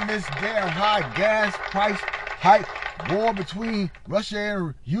during this damn high gas price hike war between Russia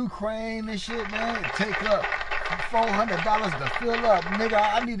and Ukraine and shit, man. Take up $400 to fill up, nigga.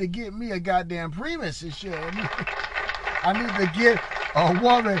 I need to get me a goddamn Primus and shit. I need to get a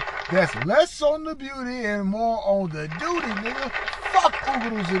woman that's less on the beauty and more on the duty, nigga. Fuck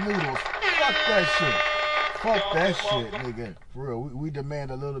oodles and noodles. Fuck that shit. Fuck that shit, nigga. For real, we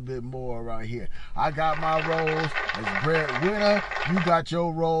demand a little bit more around here. I got my roles as breadwinner. You got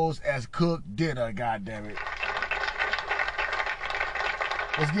your roles as cook dinner, goddammit.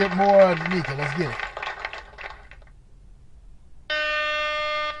 Let's get more of Nika. Let's get it.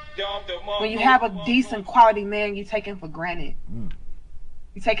 When you have a decent quality man, you take him for granted.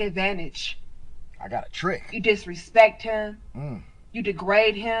 You take advantage. I got a trick. You disrespect him. You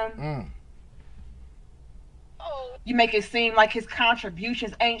degrade him. You make it seem like his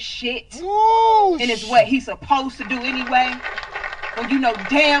contributions ain't shit. Ooh, and it's what he's supposed to do anyway. When you know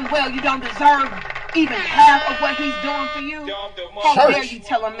damn well you don't deserve even half of what he's doing for you. How dare you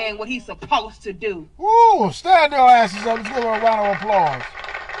tell a man what he's supposed to do? Ooh, stand your asses up. Let's give her a round of applause.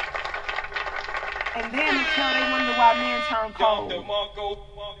 And then until they wonder why men turn cold.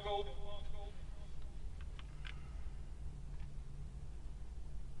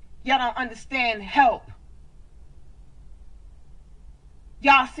 Y'all don't understand help.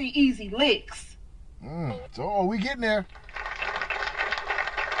 Y'all see easy licks. So we getting there.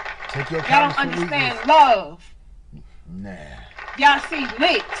 Take your Y'all don't understand love. Nah. Y'all see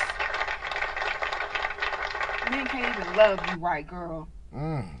licks. Men can't even love you right, girl.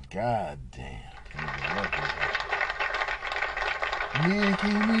 God damn. Men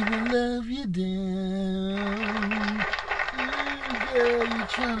can't even love you down. Girl, you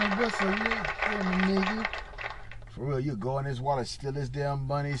tryna bust a lick from a nigga. For real, you go in his wallet, steal his damn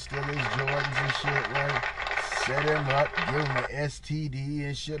money, steal his Jordans and shit, right? Set him up, give him an STD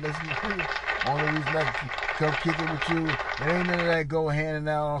and shit. Only reason I can come kick it with you, it ain't none of that go handing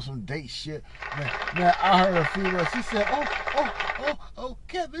out on some date shit. Man, I heard a female, she said, oh,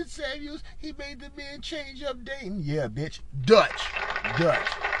 Kevin Samuels, he made the men change up dating. Yeah, bitch. Dutch.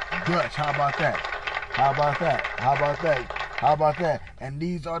 How about that? And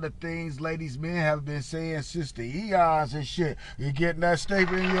these are the things, ladies, men have been saying since the eons and shit. You getting that steak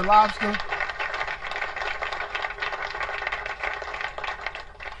in your lobster?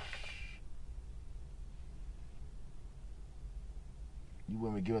 You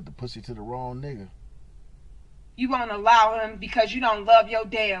women give up the pussy to the wrong nigga. You won't allow him because you don't love your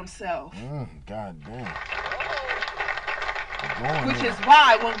damn self. God damn. Which is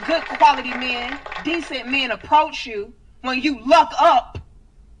why when good quality men, decent men approach you, when you luck up,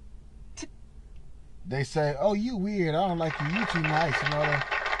 they say, oh, you weird, I don't like you, you too nice and all that.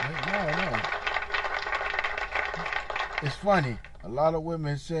 No. It's funny. A lot of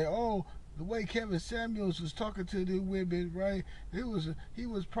women say, oh, the way Kevin Samuels was talking to the women, right? He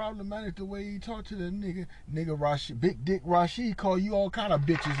was problematic the way he talked to the nigga Rashid, Big Dick Rashid, call you all kind of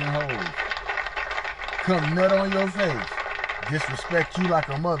bitches and hoes. Come nut on your face. Disrespect you like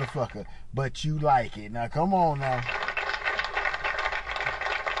a motherfucker, but you like it. Now come on now.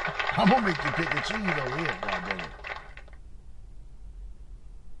 I'm gonna make you pick and choose over here, goddammit.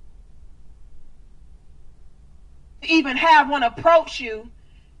 Even have one approach you,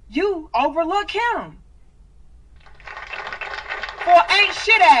 you overlook him. For ain't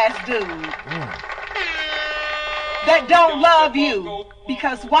shit ass dude that don't love you.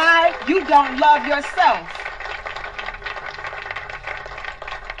 Because why? You don't love yourself.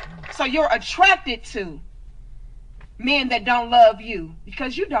 So you're attracted to men that don't love you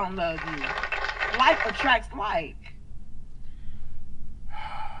because you don't love you. Like attracts like.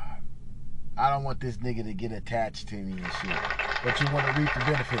 I don't want this nigga to get attached to me and shit, but you want to reap the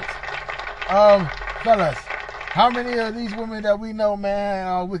benefits. Fellas, how many of these women that we know,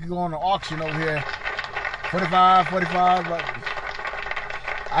 man, we could go on an auction over here, 45,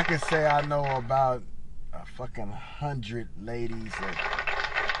 I can say I know about a fucking 100 ladies that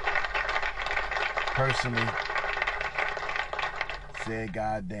personally said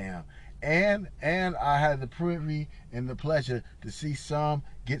goddamn. And I had the privy and the pleasure to see some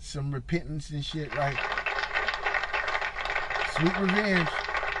get some repentance and shit, right? Sweet revenge.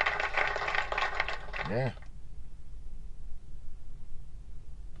 Yeah.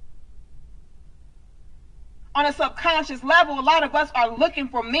 On a subconscious level, a lot of us are looking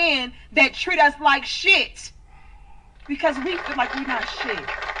for men that treat us like shit. Because we feel like we're not shit.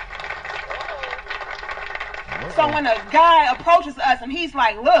 So when a guy approaches us and he's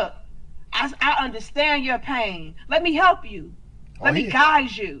like, look, I understand your pain. Let me help you. Let me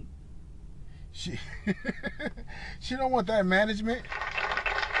guide you. She don't want that management.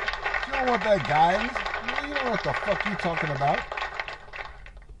 She don't want that guidance. You don't know what the fuck you talking about.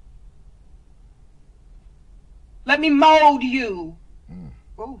 Let me mold you.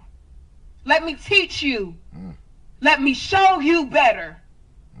 Ooh. Let me teach you. Let me show you better.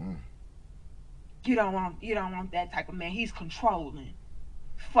 You don't want that type of man. He's controlling.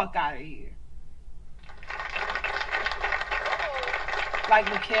 Fuck out of here. Like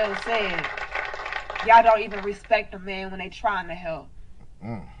Mikhail said, y'all don't even respect a man when they trying to help.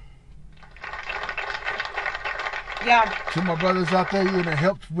 Yeah. To my brothers out there, you done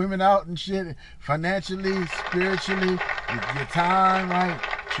helped women out and shit, financially, spiritually, your time, right?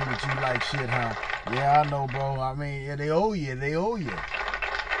 Treated you like shit, huh? Yeah, I know, bro. I mean, yeah, they owe you.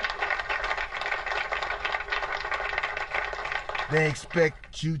 They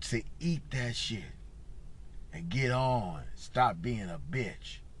expect you to eat that shit and get on. Stop being a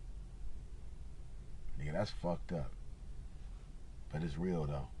bitch. Nigga, that's fucked up. But it's real,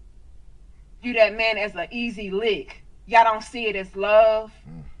 though. View that man as an easy lick. Y'all don't see it as love.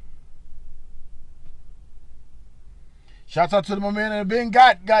 Shouts out to my man that been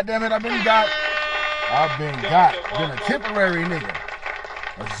got. Goddammit, I've been got. Been a temporary nigga.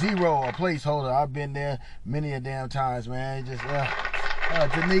 A zero, a placeholder. I've been there many a damn times, man. Just,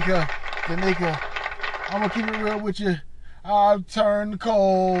 Tanika, I'm gonna keep it real with you. I've turned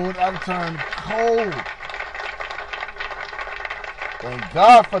cold. Thank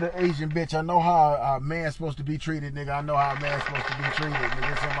God for the Asian bitch. I know how a man's supposed to be treated, nigga. I know how a man's supposed to be treated,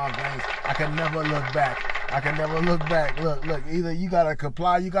 nigga. It's in my veins. I can never look back. Look, either you gotta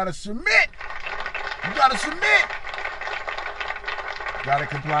comply, you gotta submit. Gotta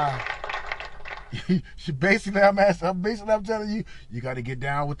comply. Basically, I'm telling you, you gotta get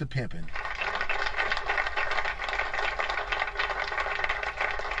down with the pimping.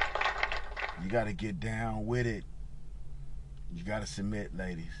 You gotta get down with it. You gotta submit,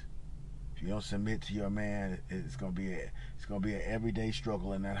 ladies. If you don't submit to your man, it's gonna be an everyday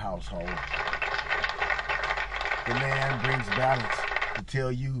struggle in that household. The man brings balance to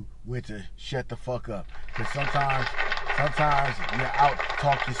tell you when to shut the fuck up. Because sometimes you're out to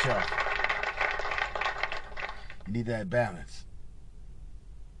talk yourself. You need that balance.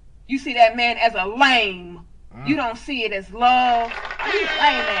 You see that man as a lame. You don't see it as love. Oh, he's a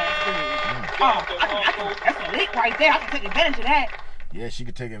lame ass dude. That's a lick right there. I can take advantage of that. Yeah, she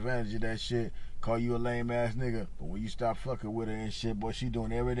could take advantage of that shit. Call you a lame ass nigga. But when you stop fucking with her and shit, boy, she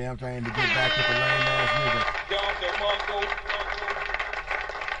doing every damn thing to get back with the lame ass nigga.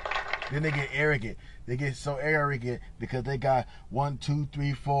 Then they get arrogant. They get so arrogant because they got 1, 2,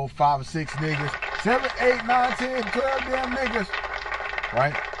 3, 4, 5, 6 niggas. 7, 8, 9, 10, 12 damn niggas.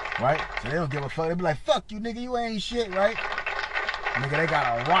 Right? So they don't give a fuck. They be like, fuck you, nigga. You ain't shit, right? Nigga, they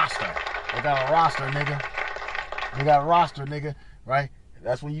got a roster. They got a roster, nigga. Right?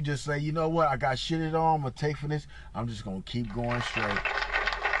 That's when you just say, you know what? I got shitted on. I'm going to take for this. I'm just going to keep going straight.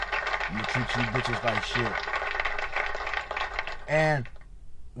 I'm going to treat you bitches like shit. And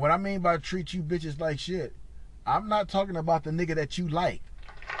what I mean by treat you bitches like shit, I'm not talking about the nigga that you like.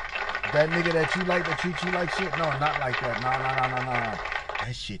 That nigga that you like that treats you like shit. No, not like that. No.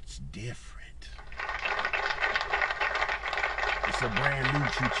 That shit's different. It's a brand new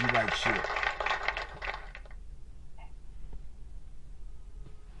treat you like shit.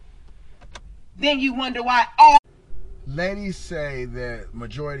 Then you wonder why all ladies say that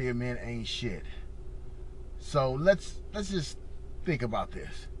majority of men ain't shit. So let's just think about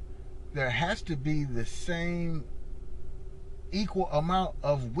this. There has to be the same equal amount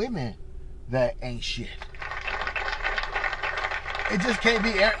of women that ain't shit. It just can't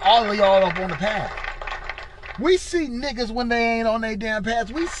be all of y'all up on the path. We see niggas when they ain't on their damn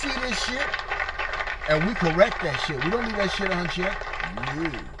paths. We see this shit and we correct that shit. We don't leave that shit unchecked.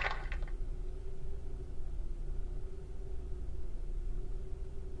 No.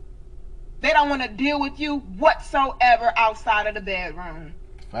 they don't want to deal with you whatsoever outside of the bedroom.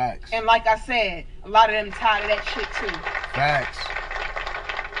 Facts. And like I said, a lot of them tired of that shit too. Facts.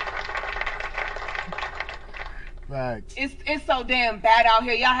 Facts. It's so damn bad out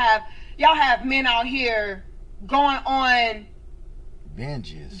here. Y'all have men out here going on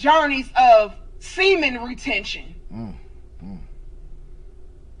binges, journeys of semen retention.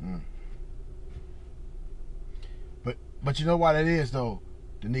 But you know why that is though,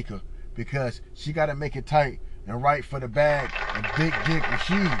 Danica? Because she got to make it tight and right for the bag and big dick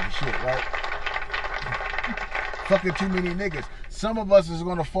machine and shit, right? Fucking too many niggas. Some of us is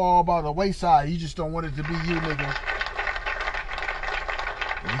gonna fall by the wayside. You just don't want it to be you, nigga.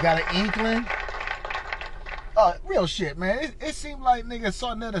 You got an inkling? Real shit, man. It seemed like nigga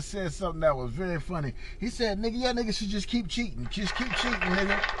Sarnetta said something that was very funny. He said, nigga, y'all niggas should just keep cheating. Just keep cheating,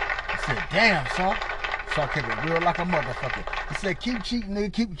 nigga. I said, damn, son. So I kept it real like a motherfucker. He said, keep cheating,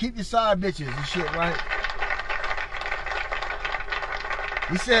 nigga. Keep your side bitches and shit, right?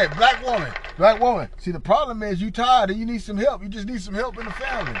 He said, black woman. See, the problem is you tired and you need some help. You just need some help in the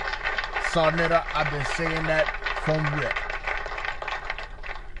family. Sarnetta, I've been saying that from rip.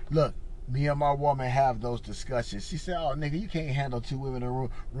 Look, me and my woman have those discussions. She said, oh, nigga, you can't handle 2 women in a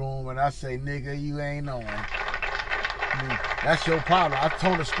room. And I say, nigga, you ain't knowing. I mean, that's your problem. I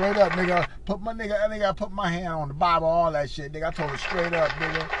told her straight up, nigga, I put my hand on the Bible, all that shit, nigga. I told her straight up,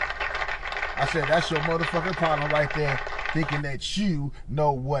 nigga. I said, that's your motherfucking problem right there, thinking that you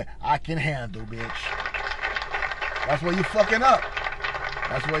know what I can handle, bitch. That's where you're fucking up.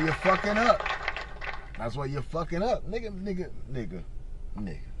 That's where you're fucking up. That's where you're fucking up. Nigga.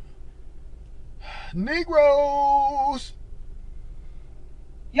 Negroes.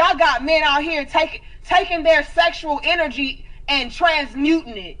 Y'all got men out here taking their sexual energy and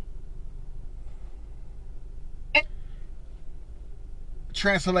transmuting it.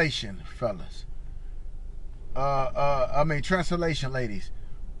 Translation, fellas. Translation, ladies.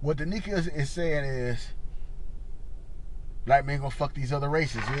 What Danica is saying is, black men gonna fuck these other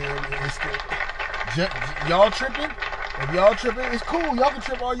races. Y'all tripping? If y'all tripping, it's cool. Y'all can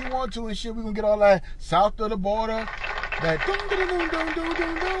trip all you want to and shit. We gonna get all that south of the border. That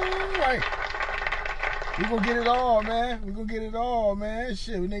right. We gonna get it all, man.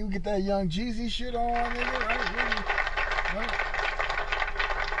 Shit, we nigga get that Young Jeezy shit on, nigga. Right?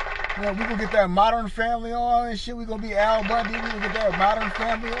 Yeah, we gonna get that Modern Family on and shit. We gonna be Al Bundy. We gonna get that Modern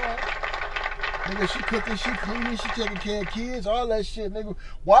Family on. Nigga, she cooking, she cleaning, she taking care of kids, all that shit, nigga.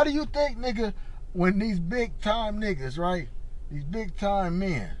 Why do you think, nigga, when these big time niggas, right? These big time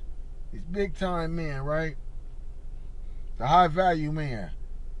men, right? The high value man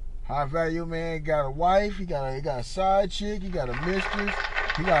got a wife, he got a side chick, he got a mistress,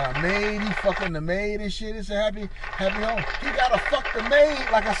 He got a maid. He fucking the maid and shit. It's a happy home. He gotta fuck the maid,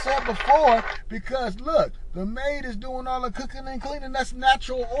 like I said before, because look, the maid is doing all the cooking and cleaning. That's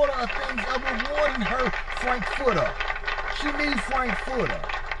natural order of things of rewarding her Frankfurter. She needs Frankfurter.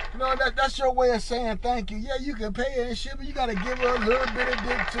 You know, that's your way of saying thank you. Yeah, you can pay her and shit, but you gotta give her a little bit of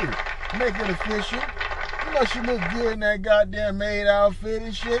dick too. Make it official. You know, she look good in that goddamn maid outfit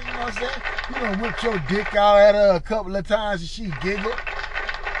and shit. You know what I'm saying? You done whipped your dick out at her a couple of times and she giggled.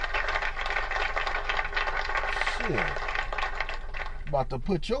 Shit. About to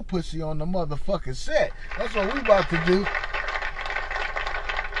put your pussy on the motherfucking set. That's what we about to do.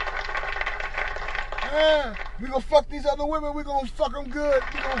 We gonna fuck these other women. We gonna fuck them good.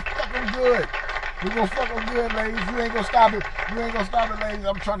 We gonna fuck them good. We gonna fuck them good, ladies. You ain't gonna stop it. You ain't gonna stop it, ladies.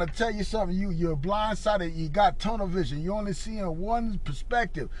 I'm trying to tell you something. You're blindsided. You got tunnel vision. You only seeing one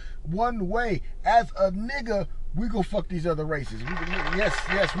perspective, one way. As a nigga, we gonna fuck these other races.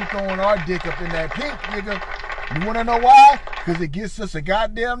 Yes, we throwing our dick up in that pink, nigga. You wanna know why? Because it gets us a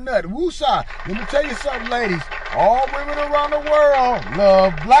goddamn nut. Woosah. Let me tell you something, ladies. All women around the world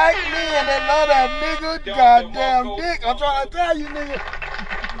love black men. They love that nigga goddamn dick. I'm trying to tell you, nigga.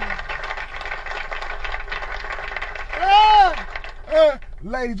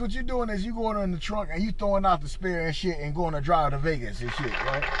 Ladies, what you doing is you going in the trunk and you throwing out the spare and shit and going to drive to Vegas and shit,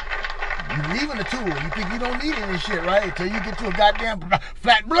 right? You leaving the tool. You think you don't need it and shit, right? Until you get to a goddamn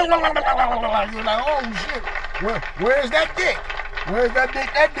flat. You're like, oh shit. Where's that dick? Where's that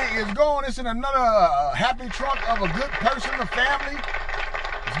dick? That dick is gone. It's in another happy trunk of a good person, a family.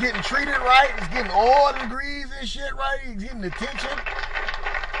 It's getting treated right. It's getting oil and grease and shit right. It's getting attention.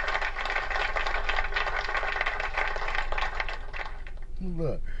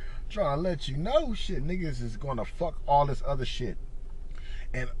 Look, trying to let you know, shit, niggas is gonna fuck all this other shit.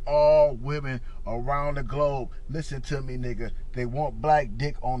 And all women around the globe, listen to me, nigga, they want black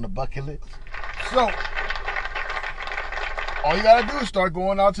dick on the bucket list. So, all you gotta do is start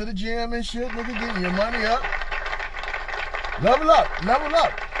going out to the gym and shit, nigga, getting your money up. Level up, level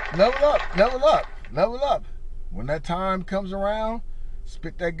up, level up, level up, level up. When that time comes around,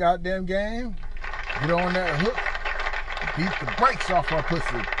 spit that goddamn game, get on that hook, beat the brakes off her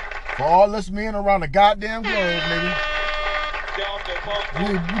pussy. For all us men around the goddamn globe, nigga.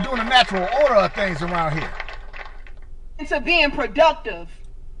 We're doing a natural order of things around here. Into being productive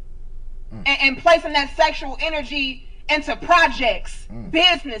and placing that sexual energy into projects,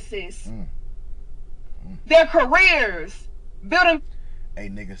 businesses, their careers, building. Hey,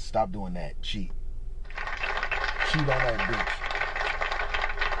 nigga, stop doing that. Cheat. Cheat on that bitch.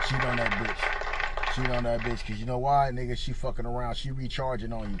 Cheat on that bitch. Cheat on that bitch, cause you know why, nigga? She fucking around. She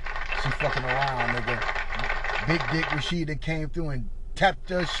recharging on you. She fucking around, nigga. Big dick Rashida came through and tapped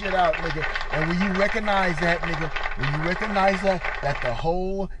her shit out, nigga. And when you recognize that, nigga, when you recognize that the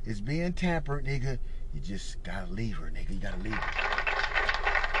hole is being tampered, nigga, you just gotta leave her, nigga. You gotta leave her.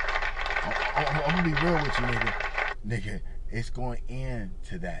 I'm gonna be real with you, nigga. Nigga, it's going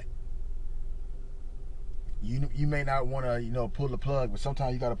into that. You may not want to, pull the plug, but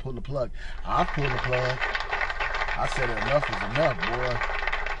sometimes you got to pull the plug. I pulled the plug. I said enough is enough, boy.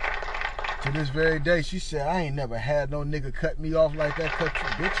 To this very day, she said, I ain't never had no nigga cut me off like that. Cut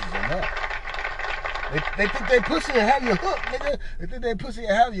you bitches enough. They think they pussy will have you hooked, nigga. They think they pussy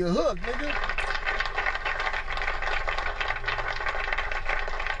will have you hooked, nigga.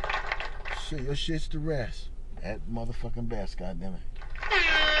 Shit, your shit's the rest. At motherfucking best, goddammit.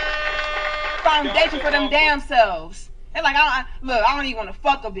 Foundation for them damn selves. They're like, I don't even want to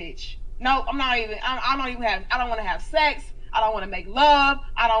fuck a bitch. No, I don't want to have sex. I don't want to make love.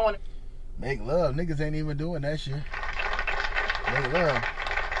 I don't want to make love. Niggas ain't even doing that shit. Make love.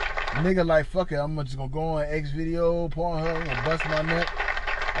 A nigga like, fuck it, I'm just gonna go on X video, Pornhub, I'm gonna bust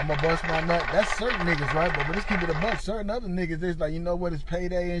my nut. That's certain niggas, right? But let's keep it a buck. Certain other niggas, it's like, you know what, it's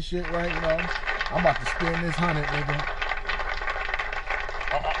payday and shit, right? I'm about to spend this 100, nigga.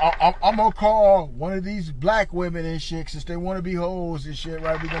 I'm gonna call one of these black women and shit, since they want to be hoes and shit,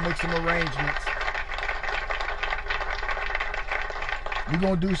 right? We're gonna make some arrangements. We're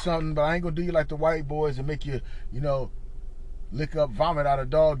gonna do something, but I ain't gonna do you like the white boys and make you, lick up vomit out of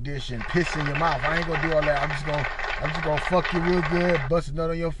dog dish and piss in your mouth. I ain't gonna do all that. I'm just gonna fuck you real good, bust a nut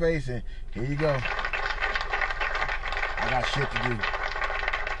on your face, and here you go. I got shit to do.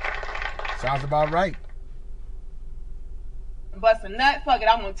 Sounds about right. Bust a nut, fuck it.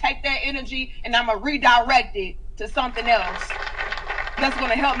 I'm gonna take that energy and I'm gonna redirect it to something else that's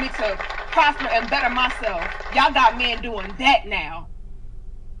gonna help me to prosper and better myself. Y'all got men doing that now,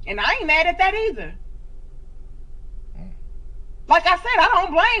 and I ain't mad at that either. Like I said, I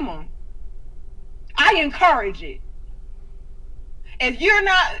don't blame them. I encourage it. If you're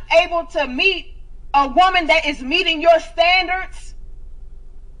not able to meet a woman that is meeting your standards,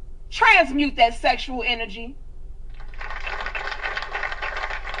 transmute that sexual energy.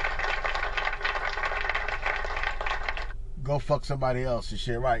 Go fuck somebody else and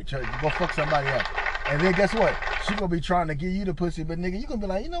shit, right? Go fuck somebody else. And then guess what? She gonna be trying to give you the pussy, but nigga, you gonna be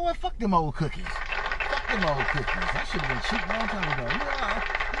like, you know what? Fuck them old cookies. Fuck them old cookies. I should have been cheating a long time ago.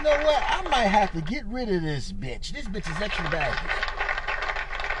 You know what? I might have to get rid of this bitch. This bitch is extra baggage.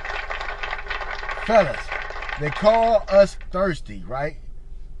 Fellas, they call us thirsty, right?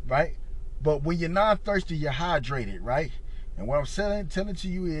 Right? But when you're not thirsty, you're hydrated, right? And what I'm telling to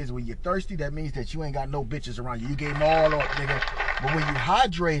you is, when you're thirsty, that means that you ain't got no bitches around you. You gave them all up, nigga. But when you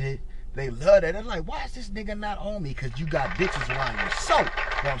hydrated, they love that. They're like, why is this nigga not on me? Because you got bitches around you. So,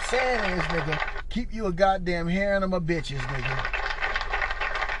 what I'm saying is, nigga, keep you a goddamn harem of bitches, nigga.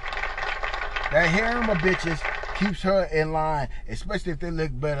 That harem of bitches keeps her in line, especially if they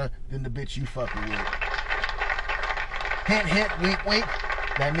look better than the bitch you fucking with. Hint, hint, wink, wink.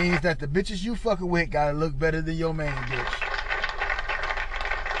 That means that the bitches you fucking with gotta look better than your main bitch.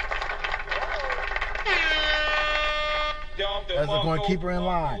 That's gonna keep her in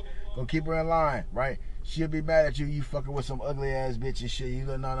line. Gonna keep her in line, right? She'll be mad at you. You fucking with some ugly ass bitch and shit. You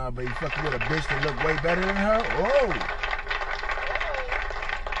look, no, but you fucking with a bitch that look way better than her.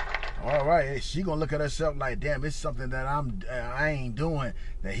 Oh, all right. She gonna look at herself like, damn, it's something that I ain't doing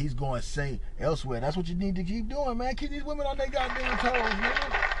that he's going to say elsewhere. That's what you need to keep doing, man. Keep these women on their goddamn toes,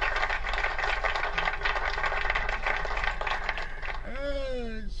 nigga.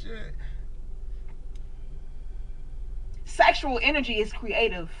 Shit. Sexual energy is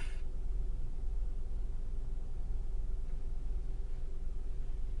creative.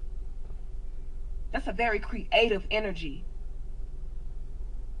 That's a very creative energy.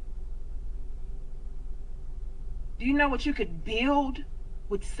 Do you know what you could build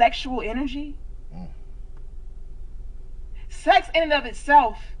with sexual energy? Sex in and of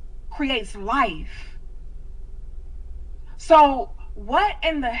itself creates life. So what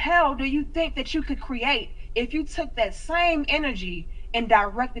in the hell do you think that you could create if you took that same energy and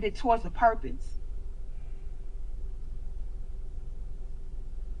directed it towards a purpose?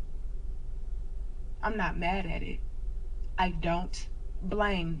 I'm not mad at it. I don't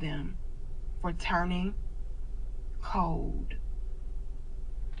blame them for turning cold.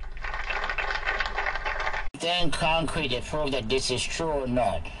 Anything concrete to prove that this is true or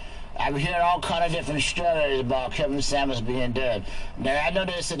not. I've heard all kind of different stories about Kevin Samuels being dead. Now I know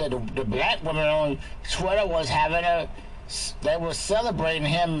they said that the black woman on Twitter was they were celebrating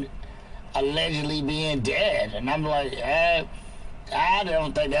him allegedly being dead, and I'm like, I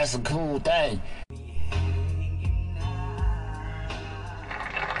don't think that's a cool thing.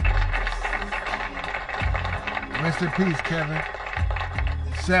 Rest in peace, Kevin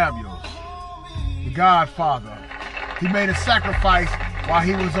Samuels, the Godfather. He made a sacrifice while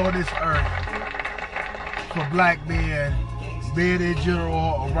he was on this earth for black men in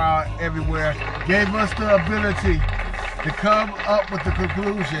general, around everywhere. Gave us the ability to come up with the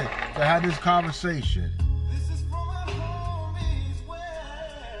conclusion to have this conversation.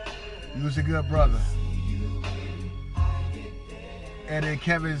 He was a good brother. And in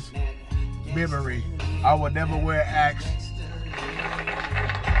Kevin's memory, I would never wear Axe.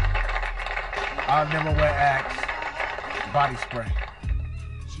 I'll never wear Axe body spray.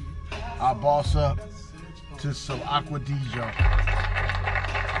 I'll boss up to some Aquadijo.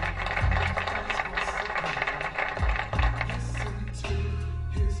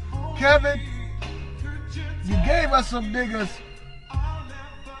 Kevin, you gave us some niggas.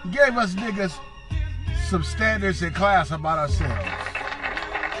 You gave us niggas some standards in class about ourselves.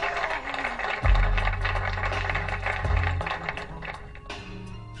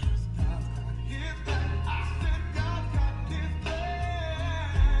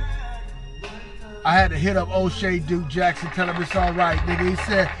 I had to hit up O'Shea Duke Jackson, tell him it's all right,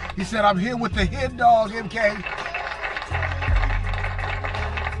 nigga. He said, I'm here with the hit dog, MK.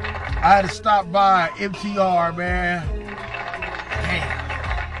 I had to stop by MTR, man. Damn.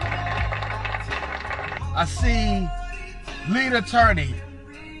 I seen lead attorney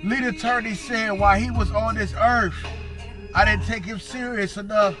saying while he was on this earth, I didn't take him serious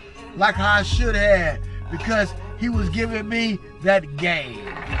enough like how I should have, because he was giving me that game.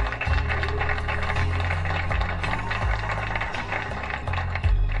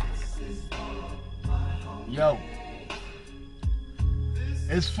 Yo,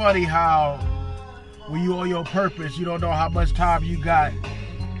 it's funny how when you on your purpose, you don't know how much time you got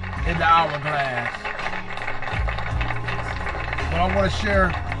in the hourglass. But I want to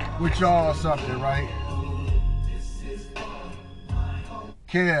share with y'all something, right?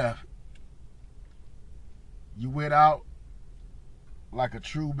 Kev, you went out like a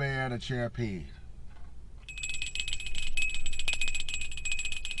true man, a champion.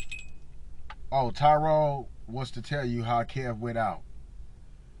 Oh, Tyrone wants to tell you how Kev went out.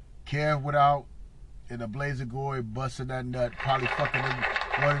 Kev went out in a blazer goy, busting that nut, probably fucking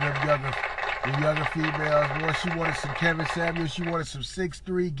one of them younger females. Boy, she wanted some Kevin Samuels. She wanted some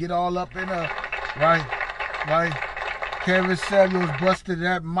 6'3", get all up in her, right? Kevin Samuels busted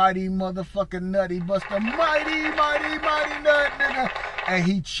that mighty motherfucking nut. He busted a mighty nut, nigga. And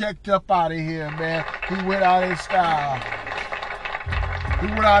he checked up out of here, man. He went out in style.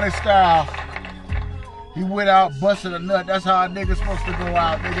 He went out busting a nut. That's how a nigga's supposed to go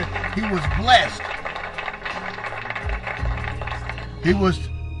out, nigga. He was blessed.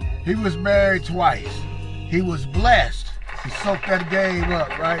 He was married twice. He was blessed. He soaked that game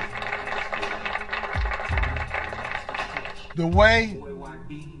up, right? The way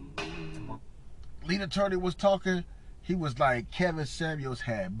Lead Attorney was talking, he was like Kevin Samuels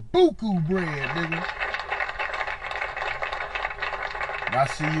had buku bread, nigga. And I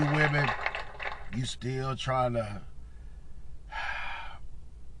see you women, you still trying to,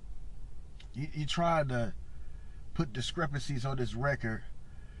 you trying to put discrepancies on this record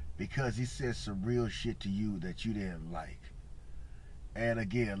because he said some real shit to you that you didn't like. And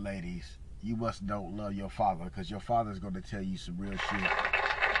again, ladies, you must don't love your father because your father's going to tell you some real shit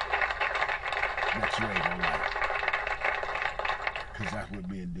that you ain't going to like. Because that's what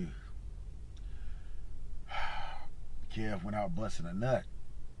men do. Kev went out busting a nut.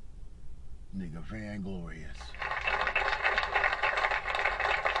 Nigga, vainglorious.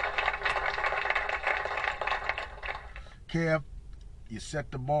 Kev, you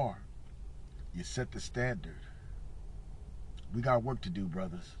set the bar. You set the standard. We got work to do,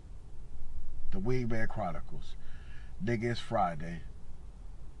 brothers. The Wingman Chronicles. Nigga, it's Friday.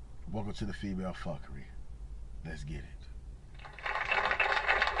 Welcome to the female fuckery. Let's get it.